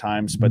conduct at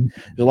times. But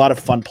there's a lot of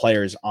fun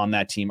players on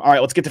that team. All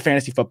right, let's get to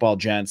fantasy football,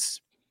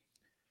 gents.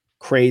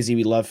 Crazy.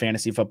 We love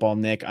fantasy football.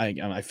 Nick,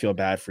 I feel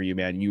bad for you,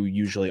 man. You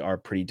usually are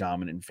pretty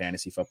dominant in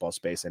fantasy football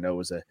space. I know it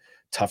was a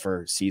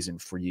tougher season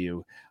for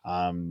you.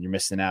 You're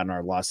missing out on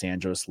our Los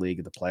Angeles League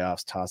of the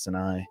playoffs. Toss and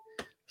I,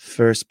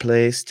 first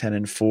place,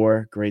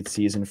 10-4. Great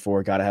season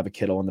for. Got to have a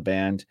Kittle in the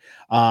band.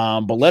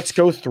 But let's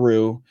go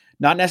through,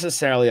 not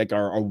necessarily like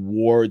our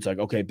awards, like,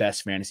 okay,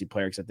 best fantasy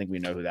player, because I think we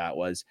know who that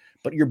was.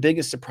 But your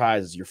biggest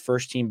surprises, your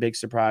first team big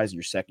surprise,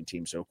 your second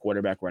team. So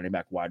quarterback, running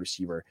back, wide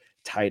receiver,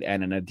 tight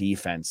end, and a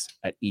defense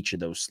at each of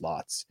those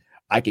slots.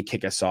 I could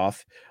kick us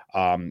off,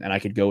 and I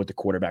could go with the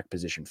quarterback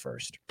position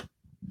first.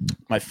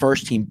 My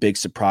first team big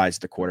surprise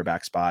at the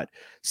quarterback spot,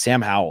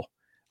 Sam Howell.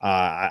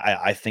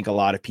 I think a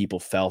lot of people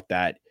felt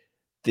that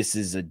this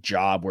is a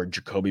job where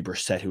Jacoby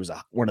Brissett, who was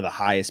one of the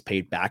highest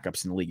paid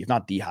backups in the league, if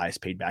not the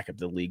highest paid backup in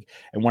the league,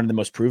 and one of the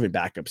most proven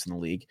backups in the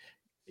league,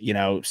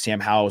 Sam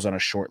Howell is on a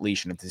short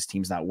leash, and if this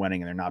team's not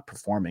winning and they're not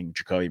performing,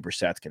 Jacoby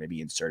Brissett's going to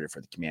be inserted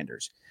for the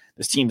Commanders.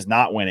 This team's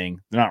not winning.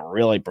 They're not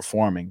really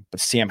performing,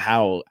 but Sam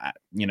Howell,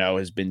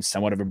 has been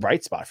somewhat of a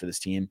bright spot for this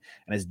team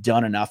and has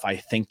done enough, I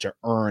think, to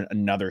earn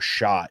another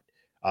shot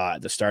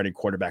the starting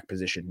quarterback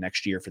position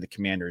next year for the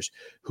Commanders,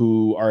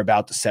 who are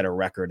about to set a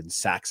record in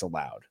sacks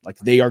allowed. Like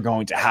they are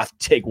going to have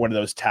to take one of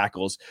those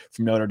tackles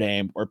from Notre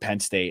Dame or Penn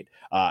State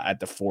at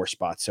the 4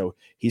 spot. So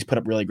he's put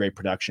up really great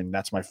production.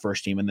 That's my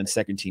first team. And then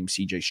second team,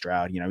 CJ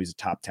Stroud. He's a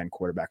top 10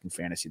 quarterback in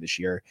fantasy this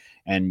year.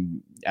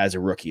 And as a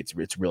rookie,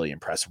 it's really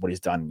impressive what he's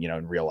done,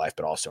 in real life,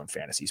 but also in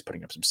fantasy. He's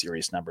putting up some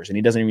serious numbers, and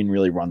he doesn't even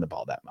really run the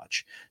ball that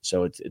much.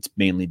 So it's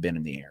mainly been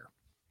in the air.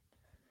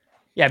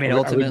 Yeah, I mean,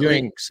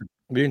 ultimately,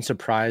 being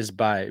surprised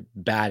by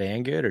bad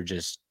and good, or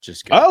just good?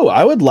 Oh,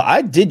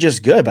 I did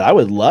just good, but I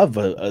would love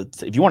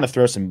if you want to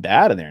throw some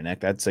bad in there,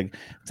 Nick. It's a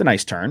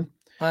nice turn.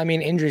 I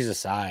mean, injuries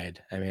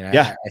aside,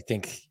 I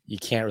think you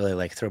can't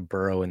really throw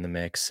Burrow in the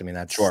mix. I mean,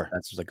 that's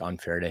like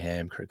unfair to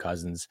him. Kirk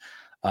Cousins.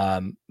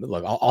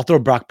 Look, I'll throw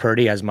Brock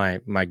Purdy as my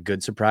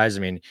good surprise.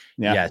 I mean,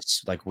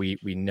 yes,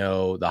 we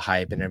know the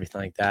hype and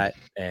everything like that,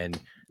 and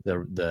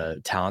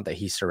the talent that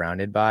he's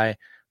surrounded by,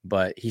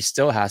 but he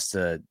still has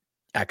to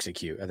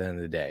execute at the end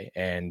of the day.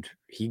 And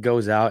he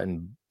goes out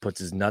and puts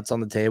his nuts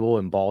on the table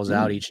and balls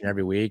out each and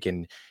every week.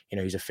 And,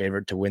 he's a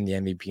favorite to win the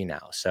MVP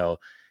now. So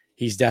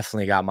he's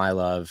definitely got my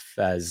love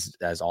as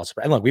all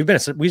surprise. And look, we've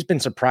been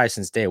surprised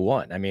since day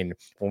one. I mean,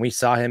 when we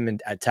saw him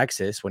at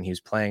Texas, when he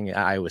was playing at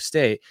Iowa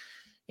State,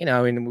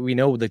 we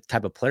know the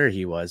type of player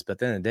he was, but at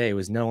the end of the day, it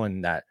was no one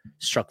that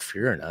struck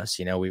fear in us.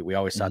 We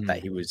always thought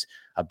that he was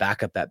a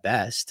backup at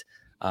best.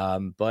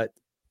 But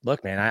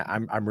look, man,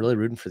 I'm really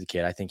rooting for the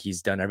kid. I think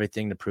he's done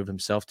everything to prove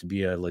himself to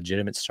be a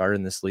legitimate starter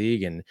in this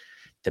league and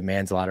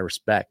demands a lot of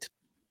respect.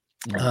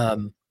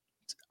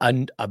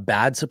 A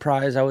bad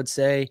surprise, I would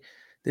say,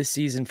 this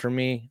season for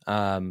me.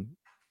 I'm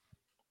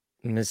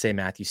going to say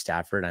Matthew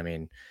Stafford. I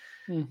mean,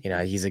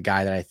 he's a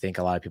guy that I think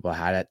a lot of people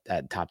had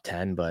at top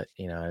 10, but at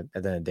the end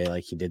of the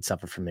day, he did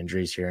suffer from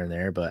injuries here and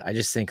there. But I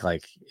just think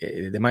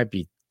there might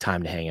be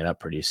time to hang it up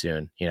pretty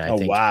soon. I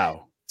think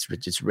wow.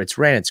 It's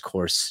ran its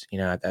course,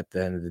 at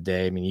the end of the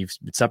day. I mean, you've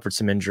suffered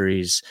some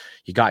injuries.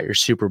 You got your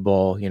Super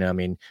Bowl,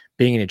 being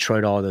in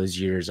Detroit all those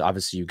years,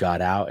 obviously you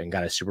got out and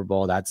got a Super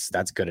Bowl. That's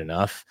good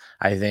enough,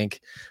 I think.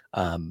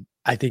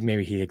 I think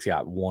maybe he's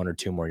got 1 or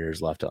 2 more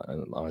years left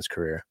on his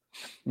career.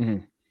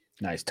 Mm-hmm.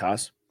 Nice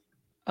toss.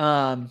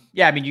 I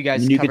mean, you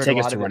guys, you could take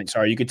us to running.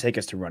 Sorry, you could take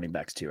us to running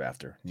backs too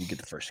after you get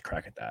the first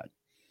crack at that.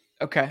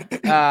 Okay.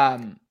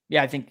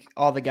 I think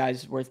all the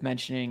guys worth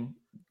mentioning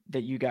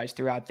that you guys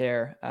threw out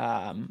there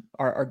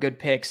are good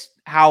picks.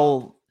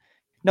 How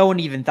no one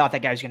even thought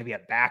that guy was going to be a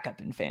backup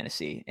in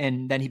fantasy,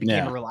 and then he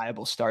became a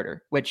reliable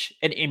starter, which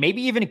and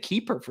maybe even a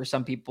keeper for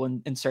some people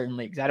in certain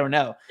leagues. I don't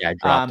know. Yeah, I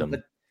dropped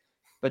him.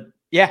 But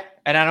yeah,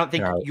 and I don't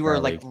think you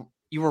were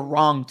you were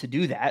wrong to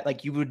do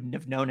that. You wouldn't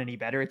have known any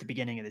better at the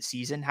beginning of the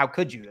season. How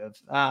could you have?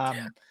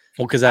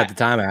 Well, because at the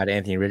time I had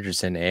Anthony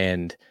Richardson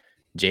and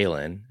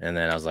Jalen, and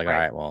then I was like, all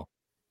right, well.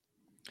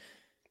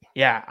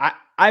 Yeah,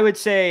 I would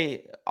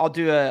say I'll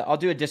do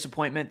a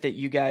disappointment that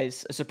you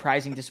guys, a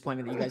surprising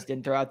disappointment that you guys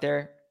didn't throw out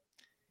there.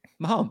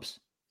 Mahomes.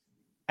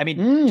 I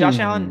mean, Josh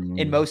Allen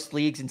in most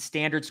leagues, in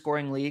standard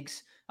scoring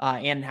leagues,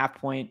 and half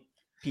point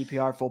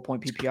PPR, full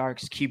point PPR,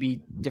 because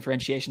QB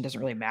differentiation doesn't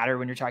really matter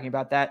when you're talking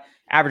about that.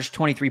 Averaged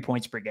 23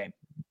 points per game.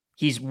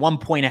 He's 1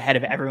 point ahead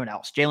of everyone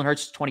else. Jalen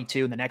Hurts is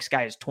 22, and the next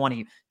guy is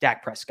 20,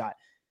 Dak Prescott.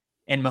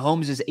 And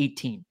Mahomes is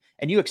 18.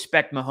 And you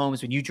expect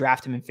Mahomes, when you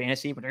draft him in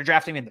fantasy, when you're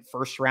drafting him in the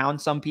first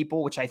round, some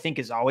people, which I think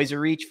is always a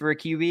reach for a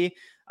QB,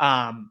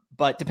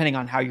 but depending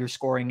on how your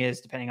scoring is,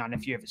 depending on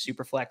if you have a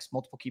super flex,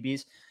 multiple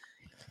QBs,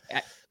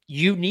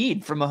 you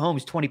need from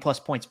Mahomes 20 plus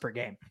points per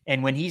game.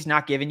 And when he's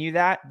not giving you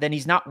that, then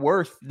he's not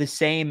worth the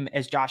same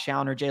as Josh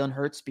Allen or Jalen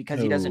Hurts,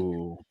 because he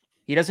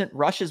doesn't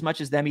rush as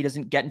much as them. He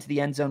doesn't get into the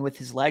end zone with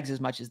his legs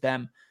as much as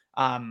them.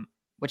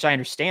 Which I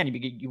understand.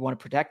 You want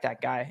to protect that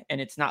guy.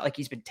 And it's not like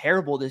he's been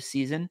terrible this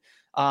season,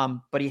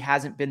 but he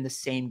hasn't been the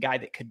same guy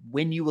that could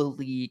win you a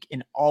league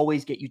and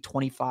always get you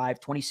 25,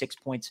 26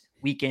 points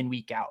week in,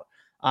 week out.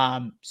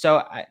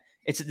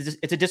 It's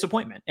a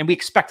disappointment, and we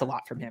expect a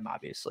lot from him,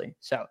 obviously.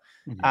 So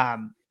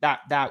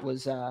that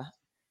was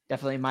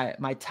definitely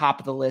my top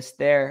of the list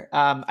there.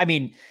 I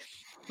mean,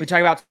 we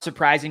talk about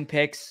surprising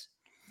picks.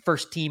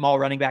 First team all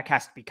running back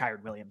has to be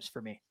Kyren Williams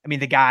for me. I mean,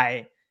 the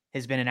guy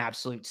has been an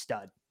absolute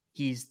stud.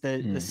 He's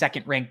the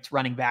second ranked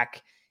running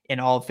back in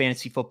all of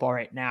fantasy football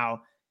right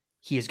now.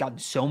 He has gotten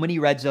so many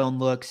red zone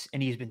looks,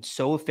 and he's been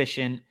so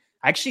efficient.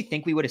 I actually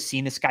think we would have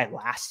seen this guy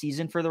last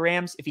season for the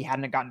Rams if he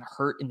hadn't gotten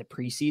hurt in the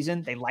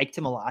preseason. They liked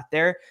him a lot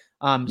there.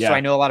 So I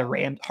know a lot of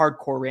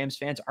hardcore Rams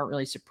fans aren't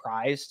really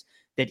surprised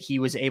that he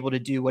was able to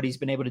do what he's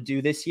been able to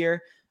do this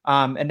year.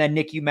 And then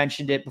Nick, you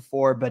mentioned it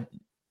before, but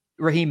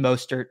Raheem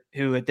Mostert,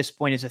 who at this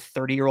point is a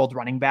 30-year-old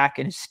running back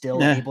and is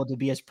still able to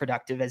be as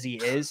productive as he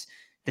is.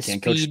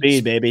 Can't coach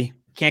speed, baby.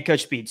 Can't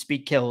coach speed.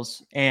 Speed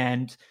kills.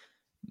 And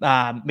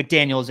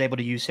McDaniel is able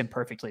to use him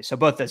perfectly. So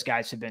both those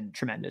guys have been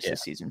tremendous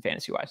this season,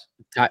 fantasy-wise.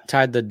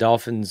 Tied the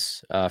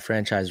Dolphins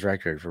franchise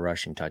record for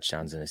rushing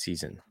touchdowns in a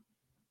season.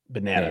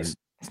 Bananas.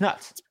 It's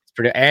nuts. It's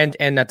pretty,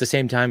 and at the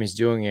same time, he's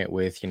doing it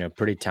with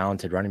pretty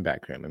talented running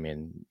back room. I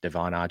mean,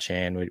 Devon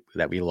Achane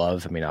that we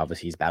love. I mean,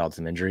 obviously he's battled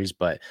some injuries,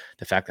 but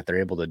the fact that they're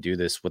able to do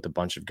this with a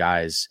bunch of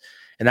guys,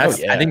 and I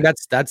think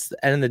that's the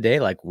end of the day,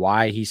 like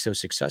why he's so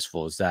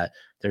successful is that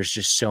there's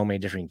just so many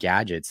different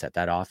gadgets that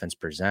offense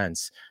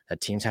presents that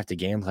teams have to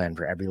game plan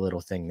for every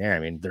little thing there. I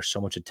mean, there's so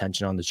much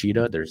attention on the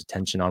cheetah. There's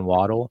attention on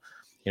Waddle.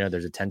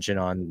 There's attention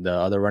on the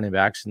other running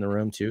backs in the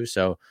room too.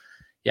 So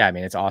yeah, I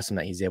mean, it's awesome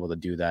that he's able to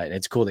do that. And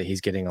it's cool that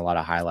he's getting a lot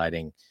of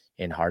highlighting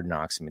in Hard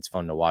Knocks. I mean, it's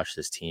fun to watch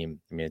this team.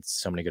 I mean, it's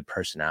so many good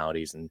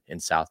personalities in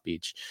South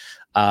Beach.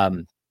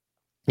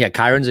 Yeah,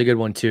 Kyron's a good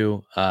one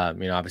too.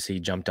 Obviously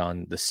he jumped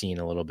on the scene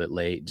a little bit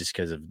late just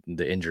because of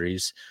the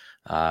injuries.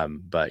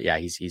 But yeah,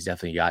 he's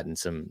definitely gotten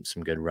some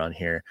good run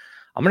here.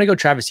 I'm going to go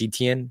Travis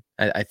Etienne.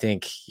 I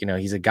think,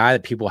 he's a guy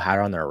that people had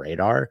on their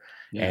radar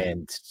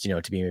and,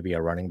 to be maybe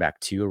a running back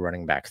 2 or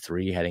running back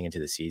 3 heading into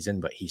the season,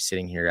 but he's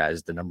sitting here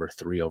as the number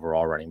 3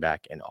 overall running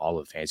back in all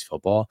of fantasy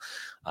football.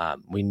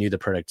 We knew the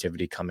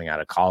productivity coming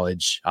out of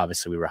college.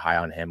 Obviously we were high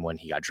on him when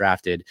he got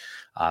drafted.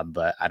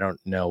 But I don't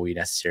know, we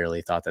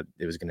necessarily thought that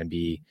it was going to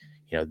be,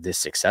 this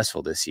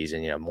successful this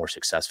season, more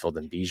successful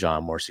than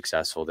Bijan, more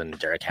successful than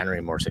Derrick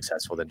Henry, more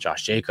successful than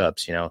Josh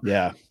Jacobs,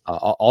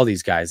 all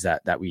these guys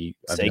that we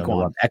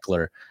Saquon,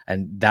 Eckler,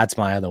 and that's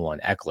my other one,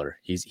 Eckler.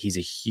 He's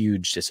a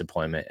huge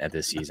disappointment at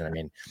this season. I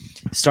mean,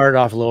 started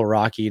off a little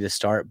rocky to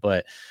start, but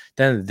at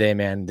the end of the day,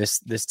 man,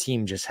 this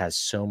team just has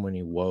so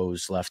many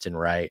woes left and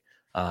right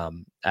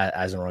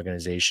as an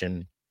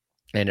organization.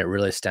 And it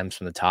really stems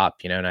from the top,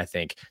 and I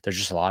think there's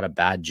just a lot of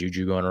bad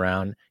juju going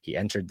around. He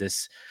entered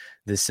this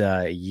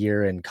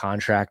year in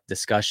contract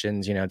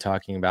discussions,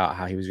 talking about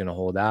how he was going to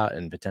hold out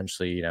and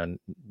potentially,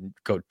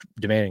 go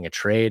demanding a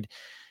trade.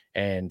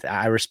 And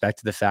I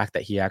respected the fact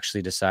that he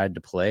actually decided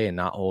to play and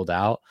not hold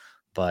out,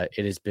 but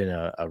it has been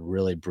a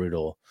really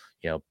brutal,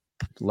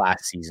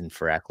 last season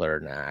for Eckler.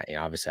 And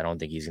obviously I don't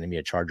think he's going to be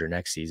a Charger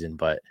next season,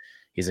 but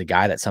he's a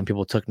guy that some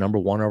people took number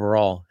 1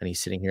 overall, and he's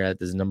sitting here at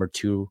this number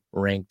 22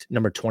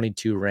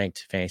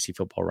 ranked fantasy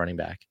football running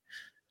back.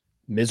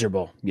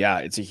 Miserable. Yeah,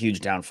 it's a huge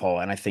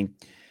downfall. And I think,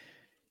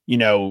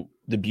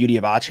 the beauty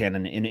of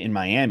Achane in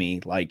Miami,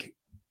 like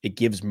it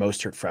gives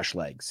Mostert fresh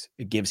legs.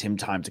 It gives him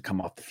time to come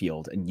off the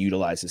field and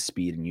utilize his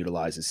speed and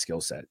utilize his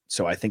skill set.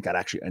 So I think that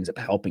actually ends up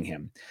helping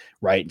him,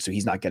 right? So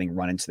he's not getting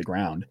run into the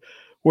ground.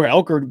 Where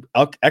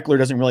Eckler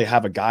doesn't really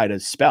have a guy to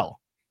spell.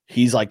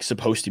 He's like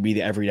supposed to be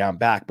the every down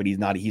back, but he's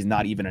not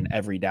even an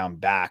every down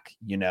back,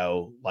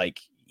 like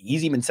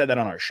he's even said that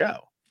on our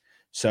show.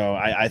 So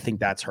I think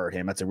that's hurt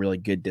him. That's a really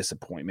good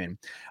disappointment.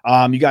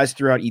 You guys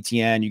threw out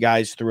ETN. You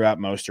guys threw out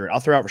Mostert.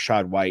 I'll throw out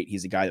Rachaad White.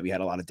 He's a guy that we had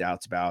a lot of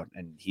doubts about,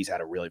 and he's had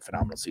a really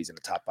phenomenal season,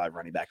 a top 5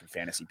 running back in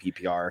fantasy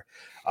PPR.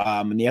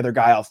 And the other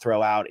guy I'll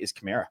throw out is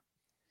Kamara.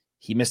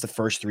 He missed the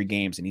first 3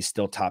 games, and he's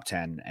still top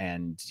 10,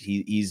 and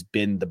he's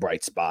been the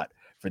bright spot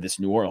for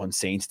this New Orleans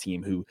Saints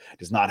team who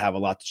does not have a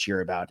lot to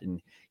cheer about.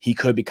 And he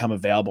could become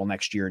available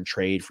next year in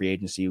trade, free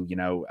agency.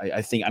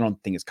 I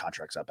don't think his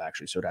contract's up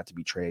actually, so it'd have to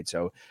be trade.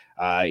 So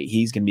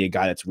he's going to be a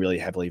guy that's really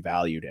heavily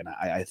valued. And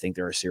I think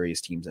there are serious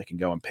teams that can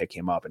go and pick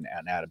him up and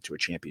add him to a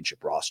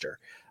championship roster,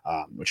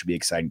 which would be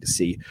exciting to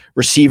see.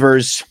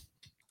 Receivers,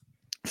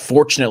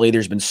 fortunately,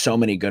 there's been so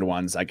many good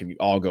ones. I can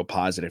all go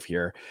positive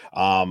here.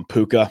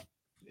 Puka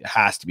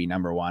has to be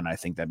number 1. I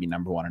think that'd be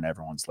number 1 on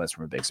everyone's list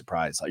from a big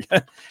surprise. Like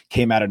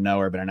came out of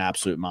nowhere, but an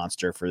absolute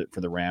monster for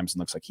the Rams, and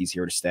looks like he's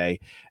here to stay.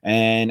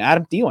 And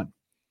Adam Thielen,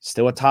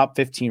 still a top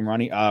 15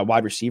 running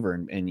wide receiver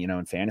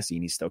in fantasy,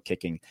 and he's still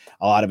kicking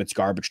a lot of its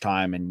garbage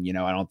time. And,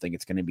 I don't think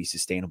it's going to be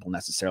sustainable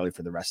necessarily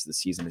for the rest of the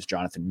season as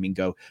Jonathan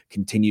Mingo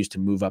continues to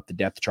move up the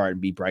depth chart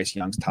and be Bryce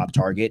Young's top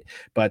target.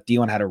 But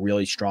Thielen had a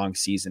really strong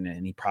season,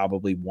 and he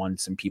probably won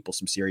some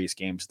serious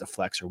games, the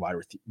flex or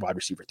wide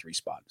receiver 3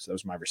 spot. So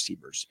those are my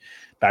receivers.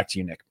 Back to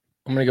you, Nick.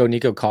 I'm going to go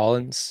Nico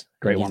Collins.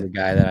 Great He's one. a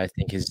guy that I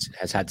think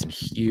has had some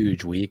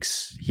huge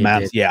weeks. He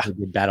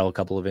did battle a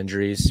couple of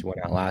injuries. He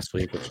went out last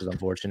week, which was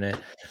unfortunate.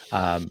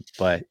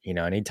 But,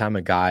 anytime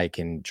a guy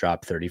can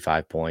drop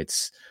 35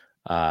 points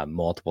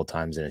multiple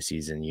times in a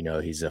season,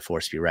 he's a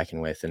force to be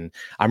reckoned with. And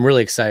I'm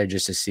really excited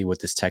just to see what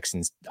this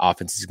Texans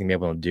offense is going to be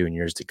able to do in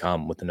years to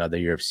come with another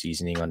year of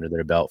seasoning under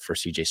their belt for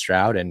CJ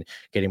Stroud and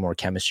getting more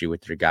chemistry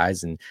with their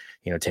guys. And,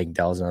 Tank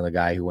Dell's another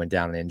guy who went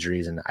down in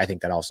injuries. And I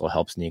think that also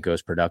helps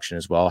Nico's production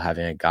as well,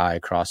 having a guy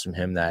across from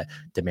him that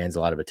demands a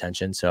lot of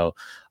attention. So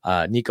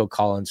Nico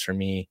Collins for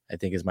me, I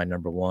think is my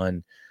number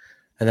 1.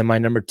 And then my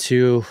number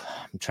 2,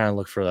 I'm trying to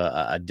look for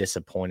a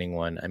disappointing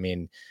one. I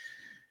mean,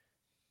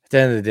 at the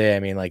end of the day,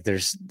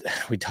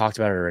 we talked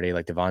about it already.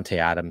 Like Devontae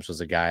Adams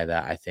was a guy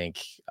that I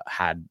think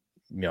had,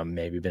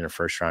 maybe been a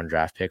first round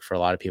draft pick for a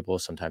lot of people,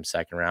 sometimes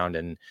second round,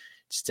 and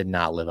just did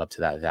not live up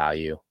to that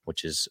value,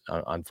 which is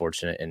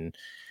unfortunate. And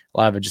a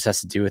lot of it just has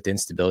to do with the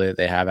instability that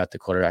they have at the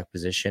quarterback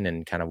position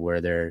and kind of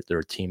where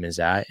their team is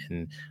at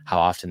and how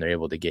often they're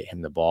able to get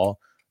him the ball.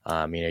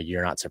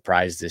 You're not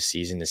surprised this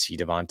season to see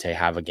Devontae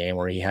have a game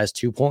where he has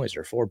 2 points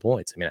or 4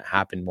 points. It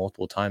happened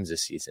multiple times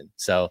this season.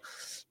 So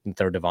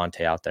throw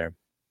Devontae out there.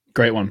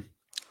 Great one.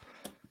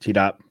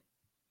 T-Dot.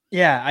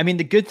 Yeah,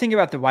 the good thing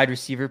about the wide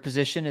receiver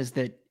position is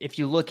that if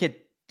you look at,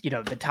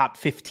 the top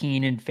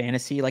 15 in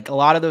fantasy, like a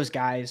lot of those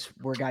guys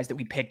were guys that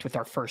we picked with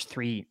our first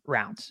 3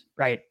 rounds,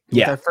 right?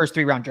 With our first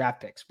 3 round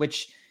draft picks,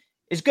 which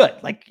is good.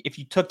 Like if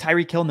you took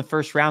Tyreek Hill in the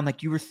first round,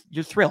 like you're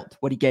thrilled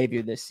what he gave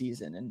you this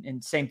season.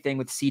 And same thing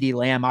with CeeDee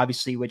Lamb,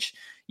 obviously, which,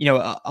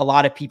 a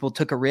lot of people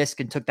took a risk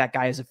and took that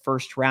guy as a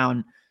first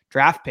round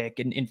draft pick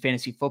in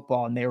fantasy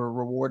football, and they were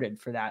rewarded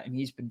for that. And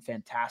he's been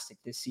fantastic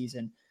this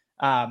season.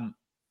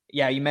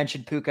 You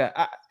mentioned Puka.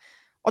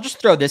 I'll just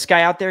throw this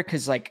guy out there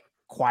because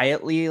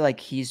quietly,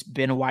 he's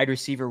been a wide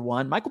receiver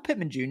 1. Michael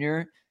Pittman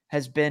Jr.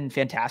 has been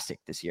fantastic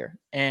this year.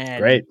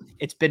 And great.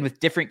 It's been with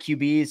different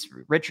QBs,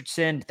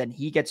 Richardson, then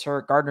he gets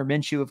hurt, Gardner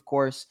Minshew, of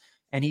course.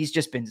 And he's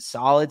just been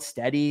solid,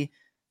 steady,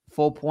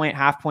 full point,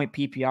 half point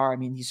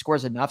PPR. He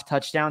scores enough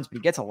touchdowns, but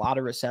he gets a lot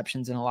of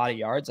receptions and a lot of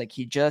yards.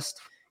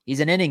 He's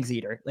an innings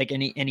eater.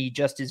 And he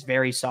just is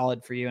very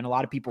solid for you. And a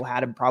lot of people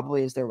had him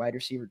probably as their wide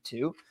receiver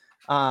 2.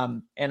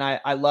 And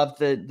I love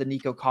the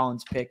Nico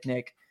Collins pick,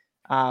 Nick.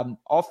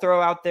 I'll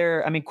throw out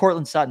there,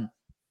 Courtland Sutton.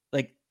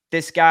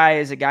 This guy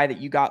is a guy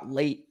that you got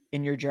late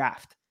in your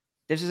draft.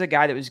 This is a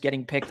guy that was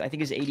getting picked. I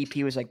think his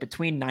ADP was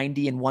between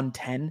 90 and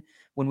 110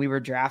 when we were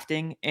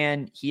drafting.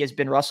 And he has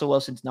been Russell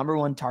Wilson's number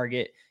 1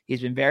 target.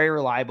 He's been very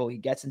reliable. He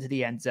gets into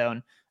the end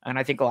zone. And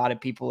I think a lot of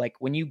people,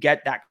 when you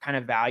get that kind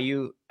of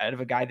value out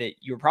of a guy that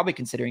you're probably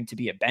considering to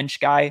be a bench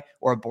guy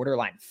or a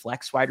borderline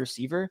flex wide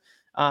receiver,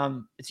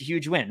 it's a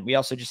huge win. We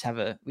also just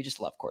we just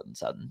love Courtland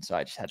Sutton. So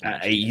I just had to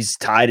he's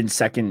tied in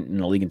second in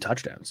the league in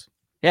touchdowns.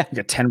 Yeah. He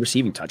got 10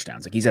 receiving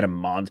touchdowns. He's been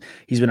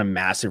a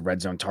massive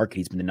red zone target.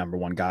 He's been the number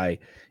 1 guy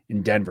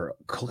in Denver,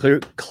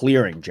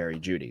 clearing Jerry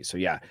Jeudy. So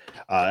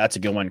that's a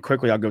good one.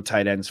 Quickly, I'll go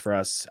tight ends for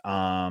us.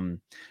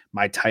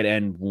 My tight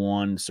end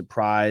 1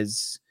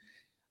 surprise.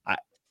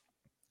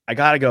 I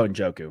gotta go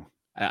Njoku.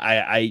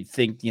 I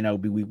think,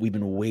 we've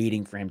been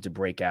waiting for him to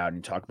break out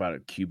and talk about a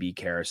QB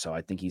carousel.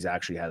 I think he's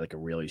actually had a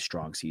really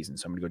strong season.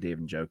 So I'm going to go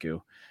David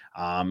Njoku.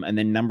 And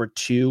then number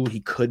 2, he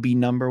could be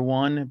number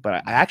 1,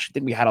 but I actually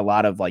think we had a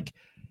lot of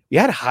we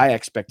had high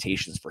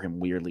expectations for him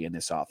weirdly in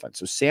this offense.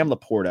 So Sam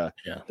Laporta,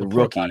 the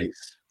rookie,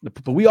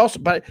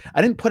 but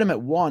I didn't put him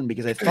at 1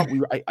 because I thought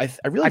I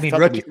really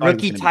thought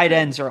rookie tight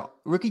ends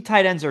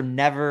are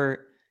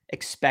never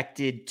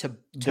expected to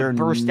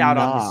burst out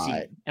on the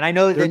scene. And I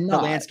know that the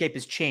landscape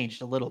has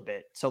changed a little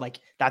bit. So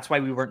that's why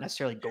we weren't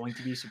necessarily going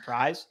to be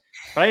surprised,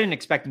 but I didn't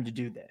expect him to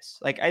do this.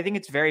 I think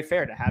it's very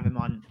fair to have him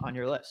on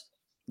your list.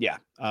 Yeah.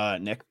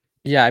 Nick.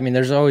 Yeah.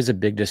 There's always a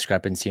big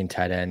discrepancy in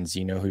tight ends.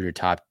 You know who your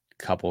top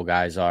couple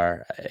guys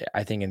are.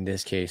 I think in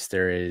this case,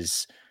 there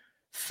is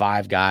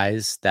 5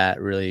 guys that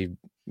really,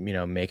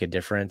 make a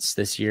difference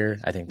this year.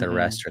 I think the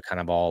rest are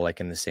kind of all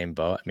in the same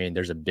boat.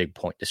 There's a big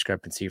point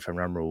discrepancy from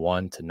number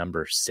 1 to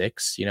number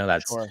 6.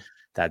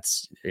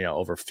 That's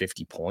over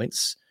 50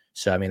 points.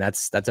 So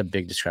that's a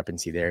big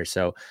discrepancy there.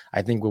 So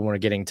I think when we're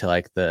getting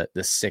to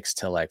the 6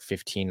 to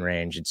 15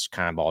 range, it's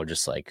kind of all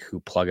just who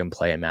plug and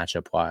play and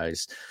matchup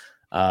wise.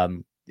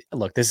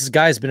 Look, this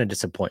guy's been a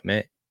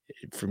disappointment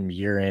from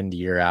year in to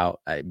year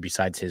out.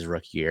 Besides his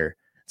rookie year,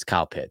 it's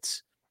Kyle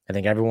Pitts. I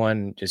think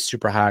everyone is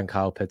super high on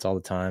Kyle Pitts all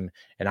the time.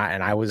 And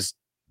I was,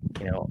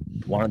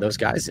 one of those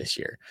guys this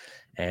year,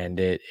 and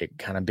it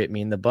kind of bit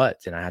me in the butt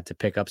and I had to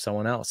pick up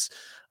someone else.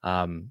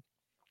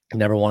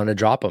 never wanted to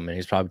drop him, and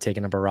he's probably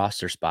taking up a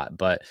roster spot.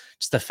 But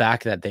just the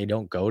fact that they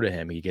don't go to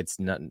him, he gets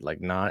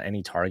not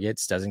any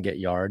targets, doesn't get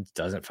yards,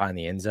 doesn't find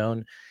the end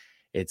zone.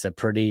 It's a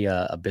pretty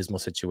abysmal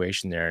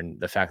situation there. And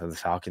the fact that the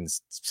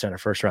Falcons sent a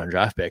first-round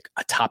draft pick,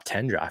 a top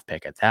 10 draft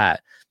pick at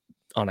that,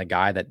 on a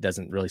guy that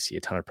doesn't really see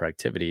a ton of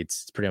productivity,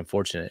 it's pretty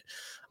unfortunate.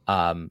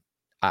 I'm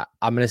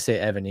going to say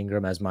Evan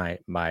Ingram as my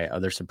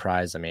other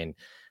surprise. I mean,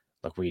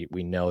 look, we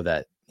know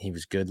that he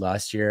was good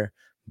last year,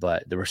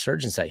 but the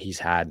resurgence that he's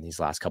had in these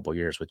last couple of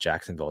years with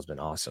Jacksonville has been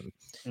awesome.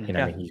 You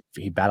know, I mean,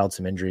 he battled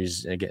some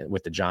injuries again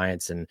with the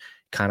Giants and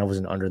kind of was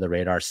an under the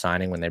radar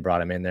signing when they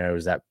brought him in there. It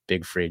was that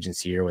big free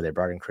agency year where they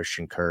brought in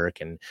Christian Kirk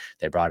and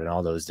they brought in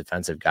all those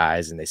defensive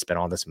guys, and they spent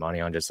all this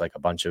money on just like a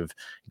bunch of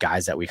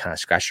guys that we kind of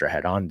scratched our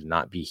head on to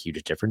not be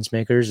huge difference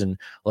makers. And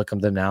look at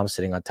them now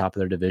sitting on top of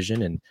their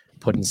division and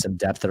putting some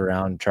depth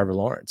around Trevor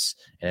Lawrence,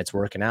 and it's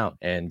working out.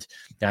 And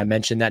I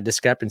mentioned that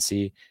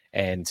discrepancy,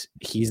 and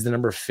he's the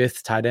number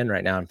 5th tight end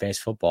right now in fantasy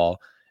football.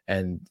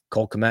 And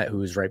Cole Kmet,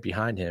 who is right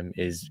behind him,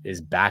 is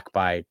back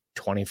by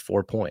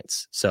 24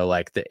 points. So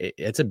like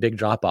it's a big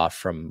drop off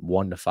from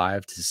 1 to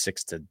 5 to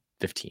 6 to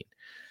 15.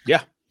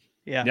 Yeah.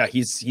 Yeah.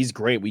 He's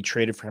great. We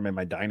traded for him in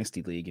my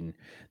dynasty league, and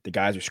the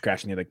guys were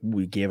scratching their like,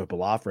 we gave up a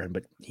lot for him,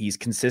 but he's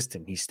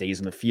consistent. He stays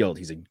in the field.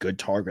 He's a good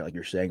target, like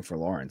you're saying, for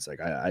Lawrence. Like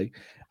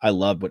I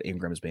love what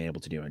Ingram has been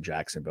able to do in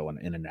Jacksonville and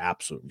in an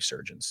absolute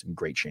resurgence and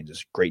great change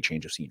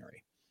of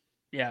scenery.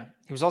 Yeah.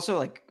 He was also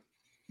like,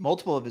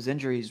 multiple of his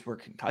injuries were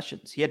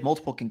concussions. He had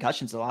multiple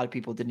concussions. A lot of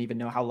people didn't even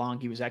know how long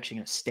he was actually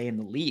going to stay in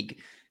the league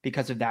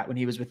because of that when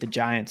he was with the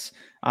Giants.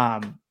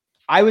 I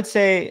would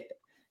say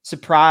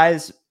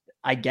surprise,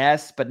 I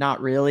guess, but not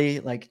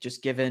really. Like,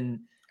 just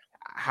given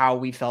how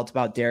we felt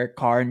about Derek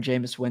Carr and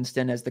Jameis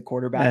Winston as the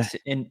quarterbacks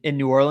in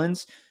New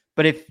Orleans.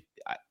 But if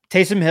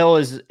Taysom Hill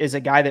is a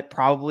guy that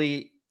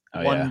probably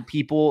won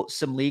people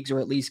some leagues, or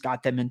at least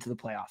got them into the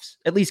playoffs.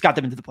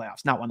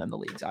 Not won them the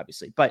leagues,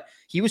 obviously. But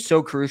he was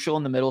so crucial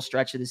in the middle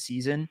stretch of the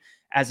season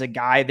as a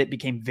guy that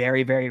became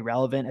very, very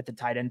relevant at the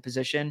tight end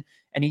position.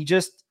 And he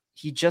just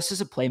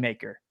is a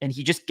playmaker, and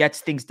he just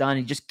gets things done.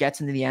 He just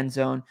gets into the end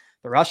zone,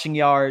 the rushing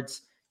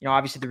yards. You know,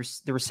 obviously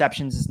the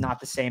receptions is not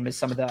the same as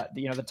some of the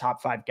the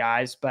top 5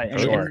 guys, but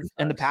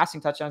and the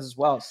passing touchdowns as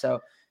well. So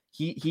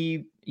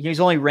he's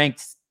only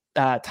ranked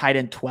tight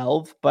end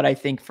 12, but I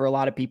think for a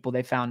lot of people,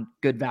 they found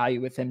good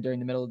value with him during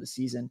the middle of the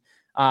season.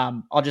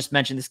 I'll just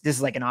mention this. This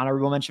is like an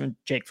honorable mention,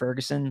 Jake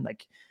Ferguson.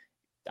 Like,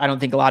 I don't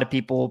think a lot of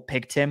people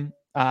picked him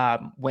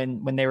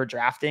when they were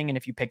drafting. And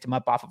if you picked him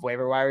up off of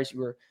waiver wires, you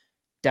were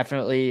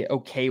definitely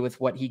okay with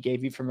what he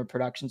gave you from a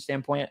production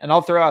standpoint. And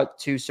I'll throw out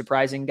 2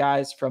 surprising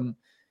guys from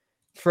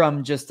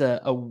just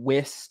a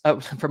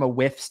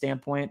whiff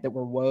standpoint that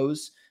were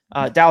woes.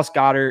 Dallas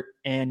Goedert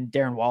and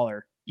Darren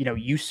Waller. You know,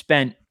 you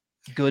spent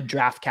good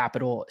draft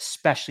capital,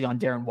 especially on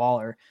Darren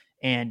Waller,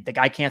 and the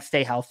guy can't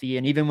stay healthy.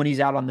 And even when he's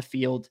out on the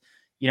field,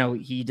 you know,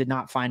 he did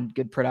not find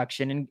good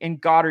production. And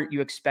Goddard,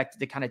 you expected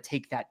to kind of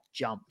take that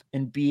jump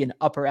and be an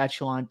upper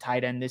echelon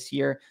tight end this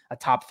year, a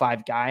top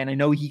 5 guy. And I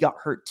know he got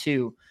hurt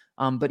too.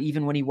 But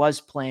even when he was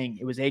playing,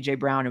 it was AJ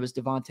Brown, it was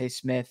Devontae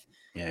Smith,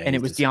 and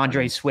it was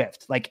DeAndre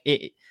Swift. Like,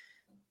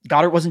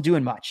 Goddard wasn't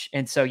doing much.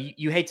 And so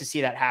you hate to see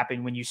that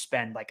happen when you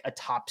spend like a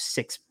top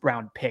 6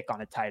 round pick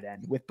on a tight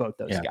end with both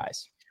those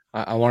guys.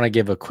 I want to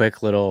give a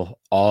quick little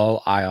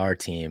all IR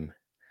team.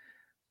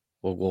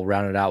 We'll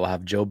round it out. We'll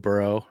have Joe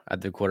Burrow at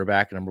the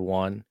quarterback, number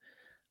 1.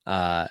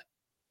 My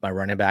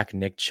running back,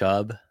 Nick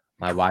Chubb.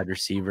 My wide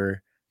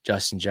receiver,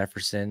 Justin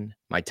Jefferson.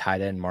 My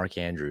tight end, Mark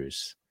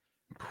Andrews.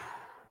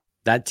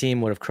 That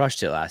team would have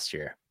crushed it last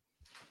year.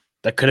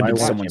 That could have been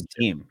someone's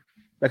team.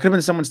 That could have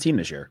been someone's team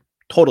this year.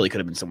 Totally could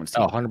have been someone's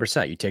team.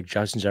 100%. You take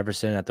Justin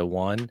Jefferson at the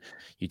 1,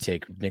 you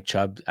take Nick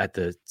Chubb at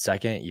the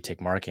 2nd, you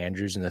take Mark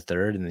Andrews in the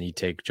 3rd, and then you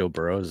take Joe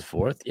Burrow as the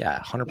 4th. Yeah,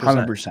 100%.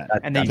 100%.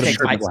 And then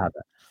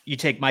you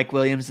take Mike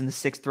Williams in the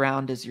 6th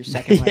round as your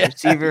second wide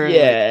receiver.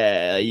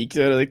 Yeah, you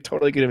totally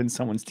could have been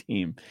someone's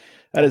team.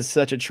 That is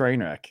such a train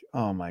wreck.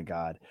 Oh my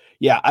God.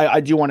 Yeah,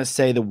 I do want to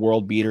say the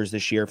world beaters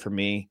this year for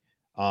me.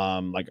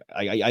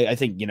 I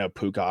think,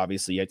 Puka,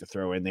 obviously you have to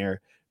throw in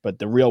there. But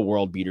the real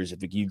world beaters, if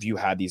you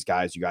have these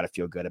guys, you got to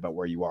feel good about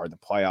where you are in the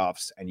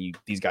playoffs. And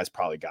these guys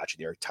probably got you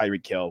there.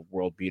 Tyreek Hill,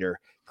 world beater.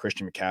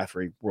 Christian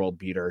McCaffrey, world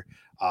beater.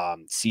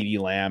 CeeDee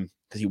Lamb,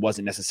 because he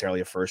wasn't necessarily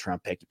a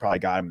first-round pick. You probably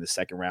got him in the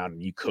 2nd round.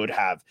 And you could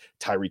have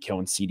Tyreek Hill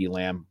and CeeDee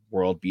Lamb,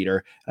 world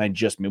beater. And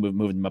just moving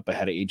them up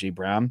ahead of A.J.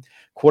 Brown.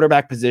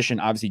 Quarterback position,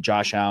 obviously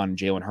Josh Allen and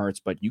Jalen Hurts.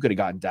 But you could have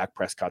gotten Dak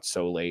Prescott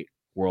so late,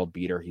 world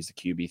beater. He's the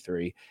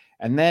QB3.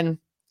 And then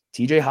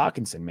T.J.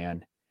 Hawkinson,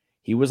 man.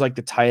 He was like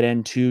the tight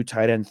end 2,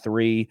 tight end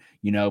 3,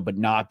 but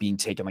not being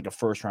taken like a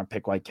first-round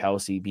pick like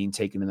Kelsey, being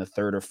taken in the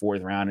 3rd or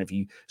 4th round. If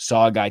you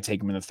saw a guy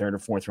take him in the 3rd or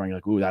 4th round, you're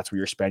like, ooh, that's where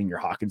you're spending your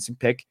Hawkinson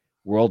pick.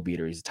 World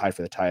beater. He's tied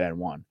for the tight end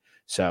 1.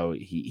 So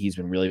he's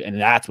been really – and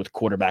that's with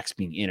quarterbacks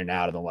being in and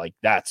out of the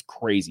that's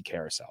crazy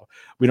carousel.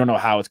 We don't know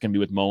how it's going to be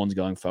with Mullins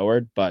going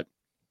forward, but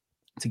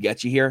to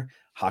get you here,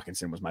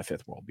 Hawkinson was my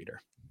 5th world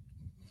beater.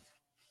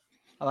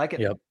 I like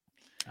it. Yep.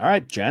 All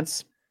right,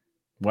 gents.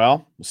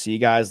 Well, we'll see you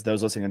guys.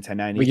 Those listening on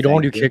 1090. But you don't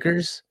want to do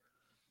kickers?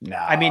 No,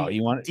 I mean,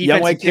 you want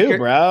Young Wei Koo,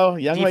 bro.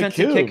 Young Wei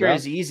defensive Koo, kicker bro.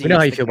 is easy. We know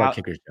how It's you feel the about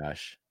kickers,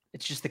 Josh.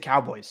 It's just the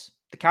Cowboys.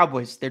 The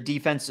Cowboys, their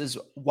defense is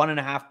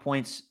 1.5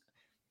 points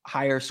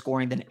higher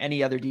scoring than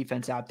any other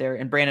defense out there.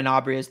 And Brandon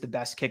Aubrey is the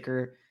best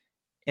kicker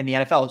in the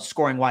NFL,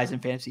 scoring wise in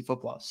fantasy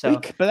football. So,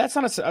 but that's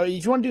not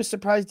if you want to do a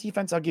surprise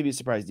defense, I'll give you a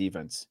surprise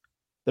defense.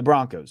 The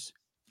Broncos,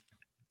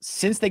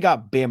 since they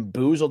got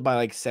bamboozled by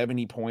like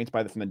 70 points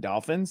from the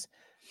Dolphins,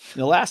 in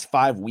the last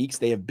 5 weeks,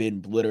 they have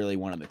been literally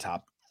one of the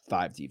top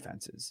 5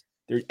 defenses.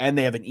 And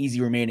they have an easy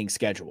remaining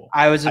schedule.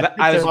 I was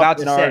about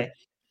to say,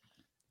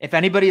 if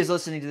anybody is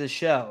listening to the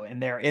show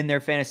and they're in their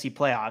fantasy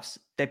playoffs,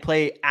 they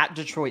play at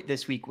Detroit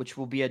this week, which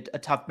will be a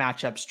tough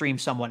matchup. Stream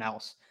someone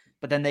else.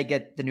 But then they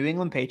get the New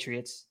England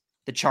Patriots,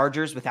 the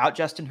Chargers without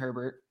Justin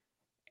Herbert,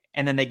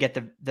 and then they get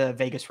the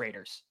Vegas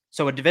Raiders.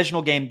 So a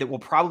divisional game that will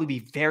probably be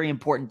very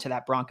important to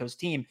that Broncos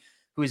team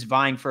who is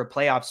vying for a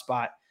playoff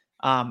spot.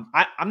 I'm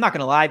not going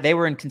to lie. They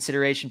were in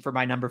consideration for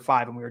my number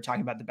 5 when we were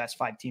talking about the best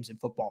 5 teams in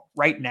football.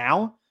 Right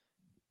now,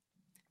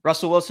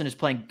 Russell Wilson is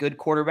playing good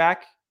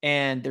quarterback,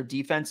 and their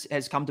defense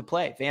has come to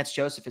play. Vance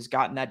Joseph has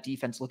gotten that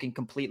defense looking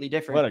completely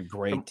different. What a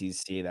great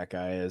DC that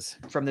guy is.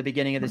 From the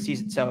beginning of the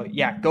season. So,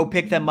 yeah, go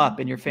pick them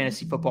up in your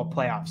fantasy football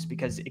playoffs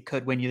because it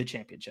could win you the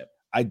championship.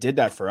 I did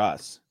that for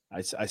us.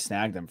 I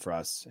snagged them for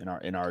us in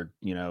our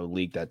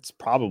league. That's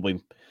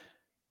probably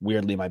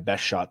weirdly my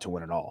best shot to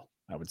win it all,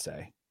 I would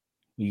say.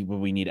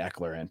 We need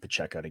Eckler and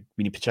Pacheco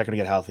we need Pacheco to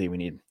get healthy. We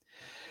need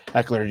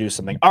Eckler to do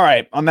something. All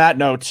right. On that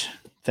note,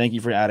 thank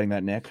you for adding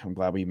that, Nick. I'm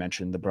glad we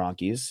mentioned the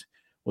Bronchies.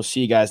 We'll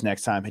see you guys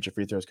next time. Hit your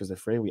free throws because they're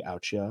free. We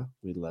out ya.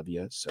 We love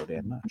you so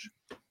damn much.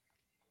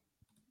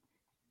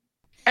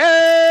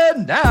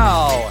 And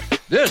now,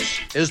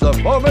 this is the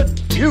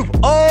moment you've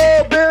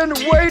all been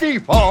waiting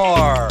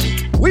for.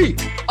 We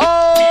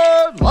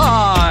are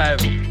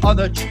live on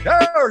the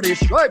Charity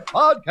Stripe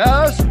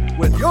podcast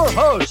with your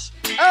hosts,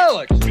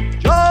 Alex,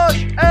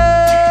 Josh,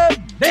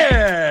 and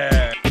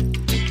Nick.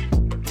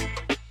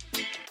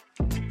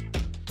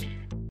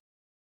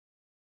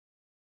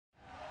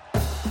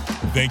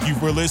 Thank you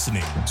for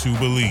listening to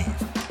Believe.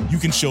 You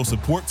can show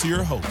support to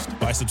your host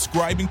by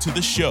subscribing to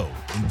the show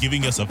and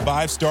giving us a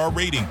 5-star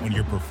rating on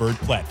your preferred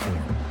platform.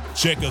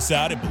 Check us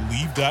out at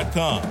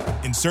Believe.com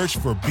and search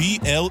for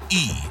BLEAV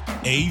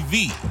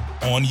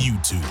on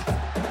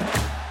YouTube.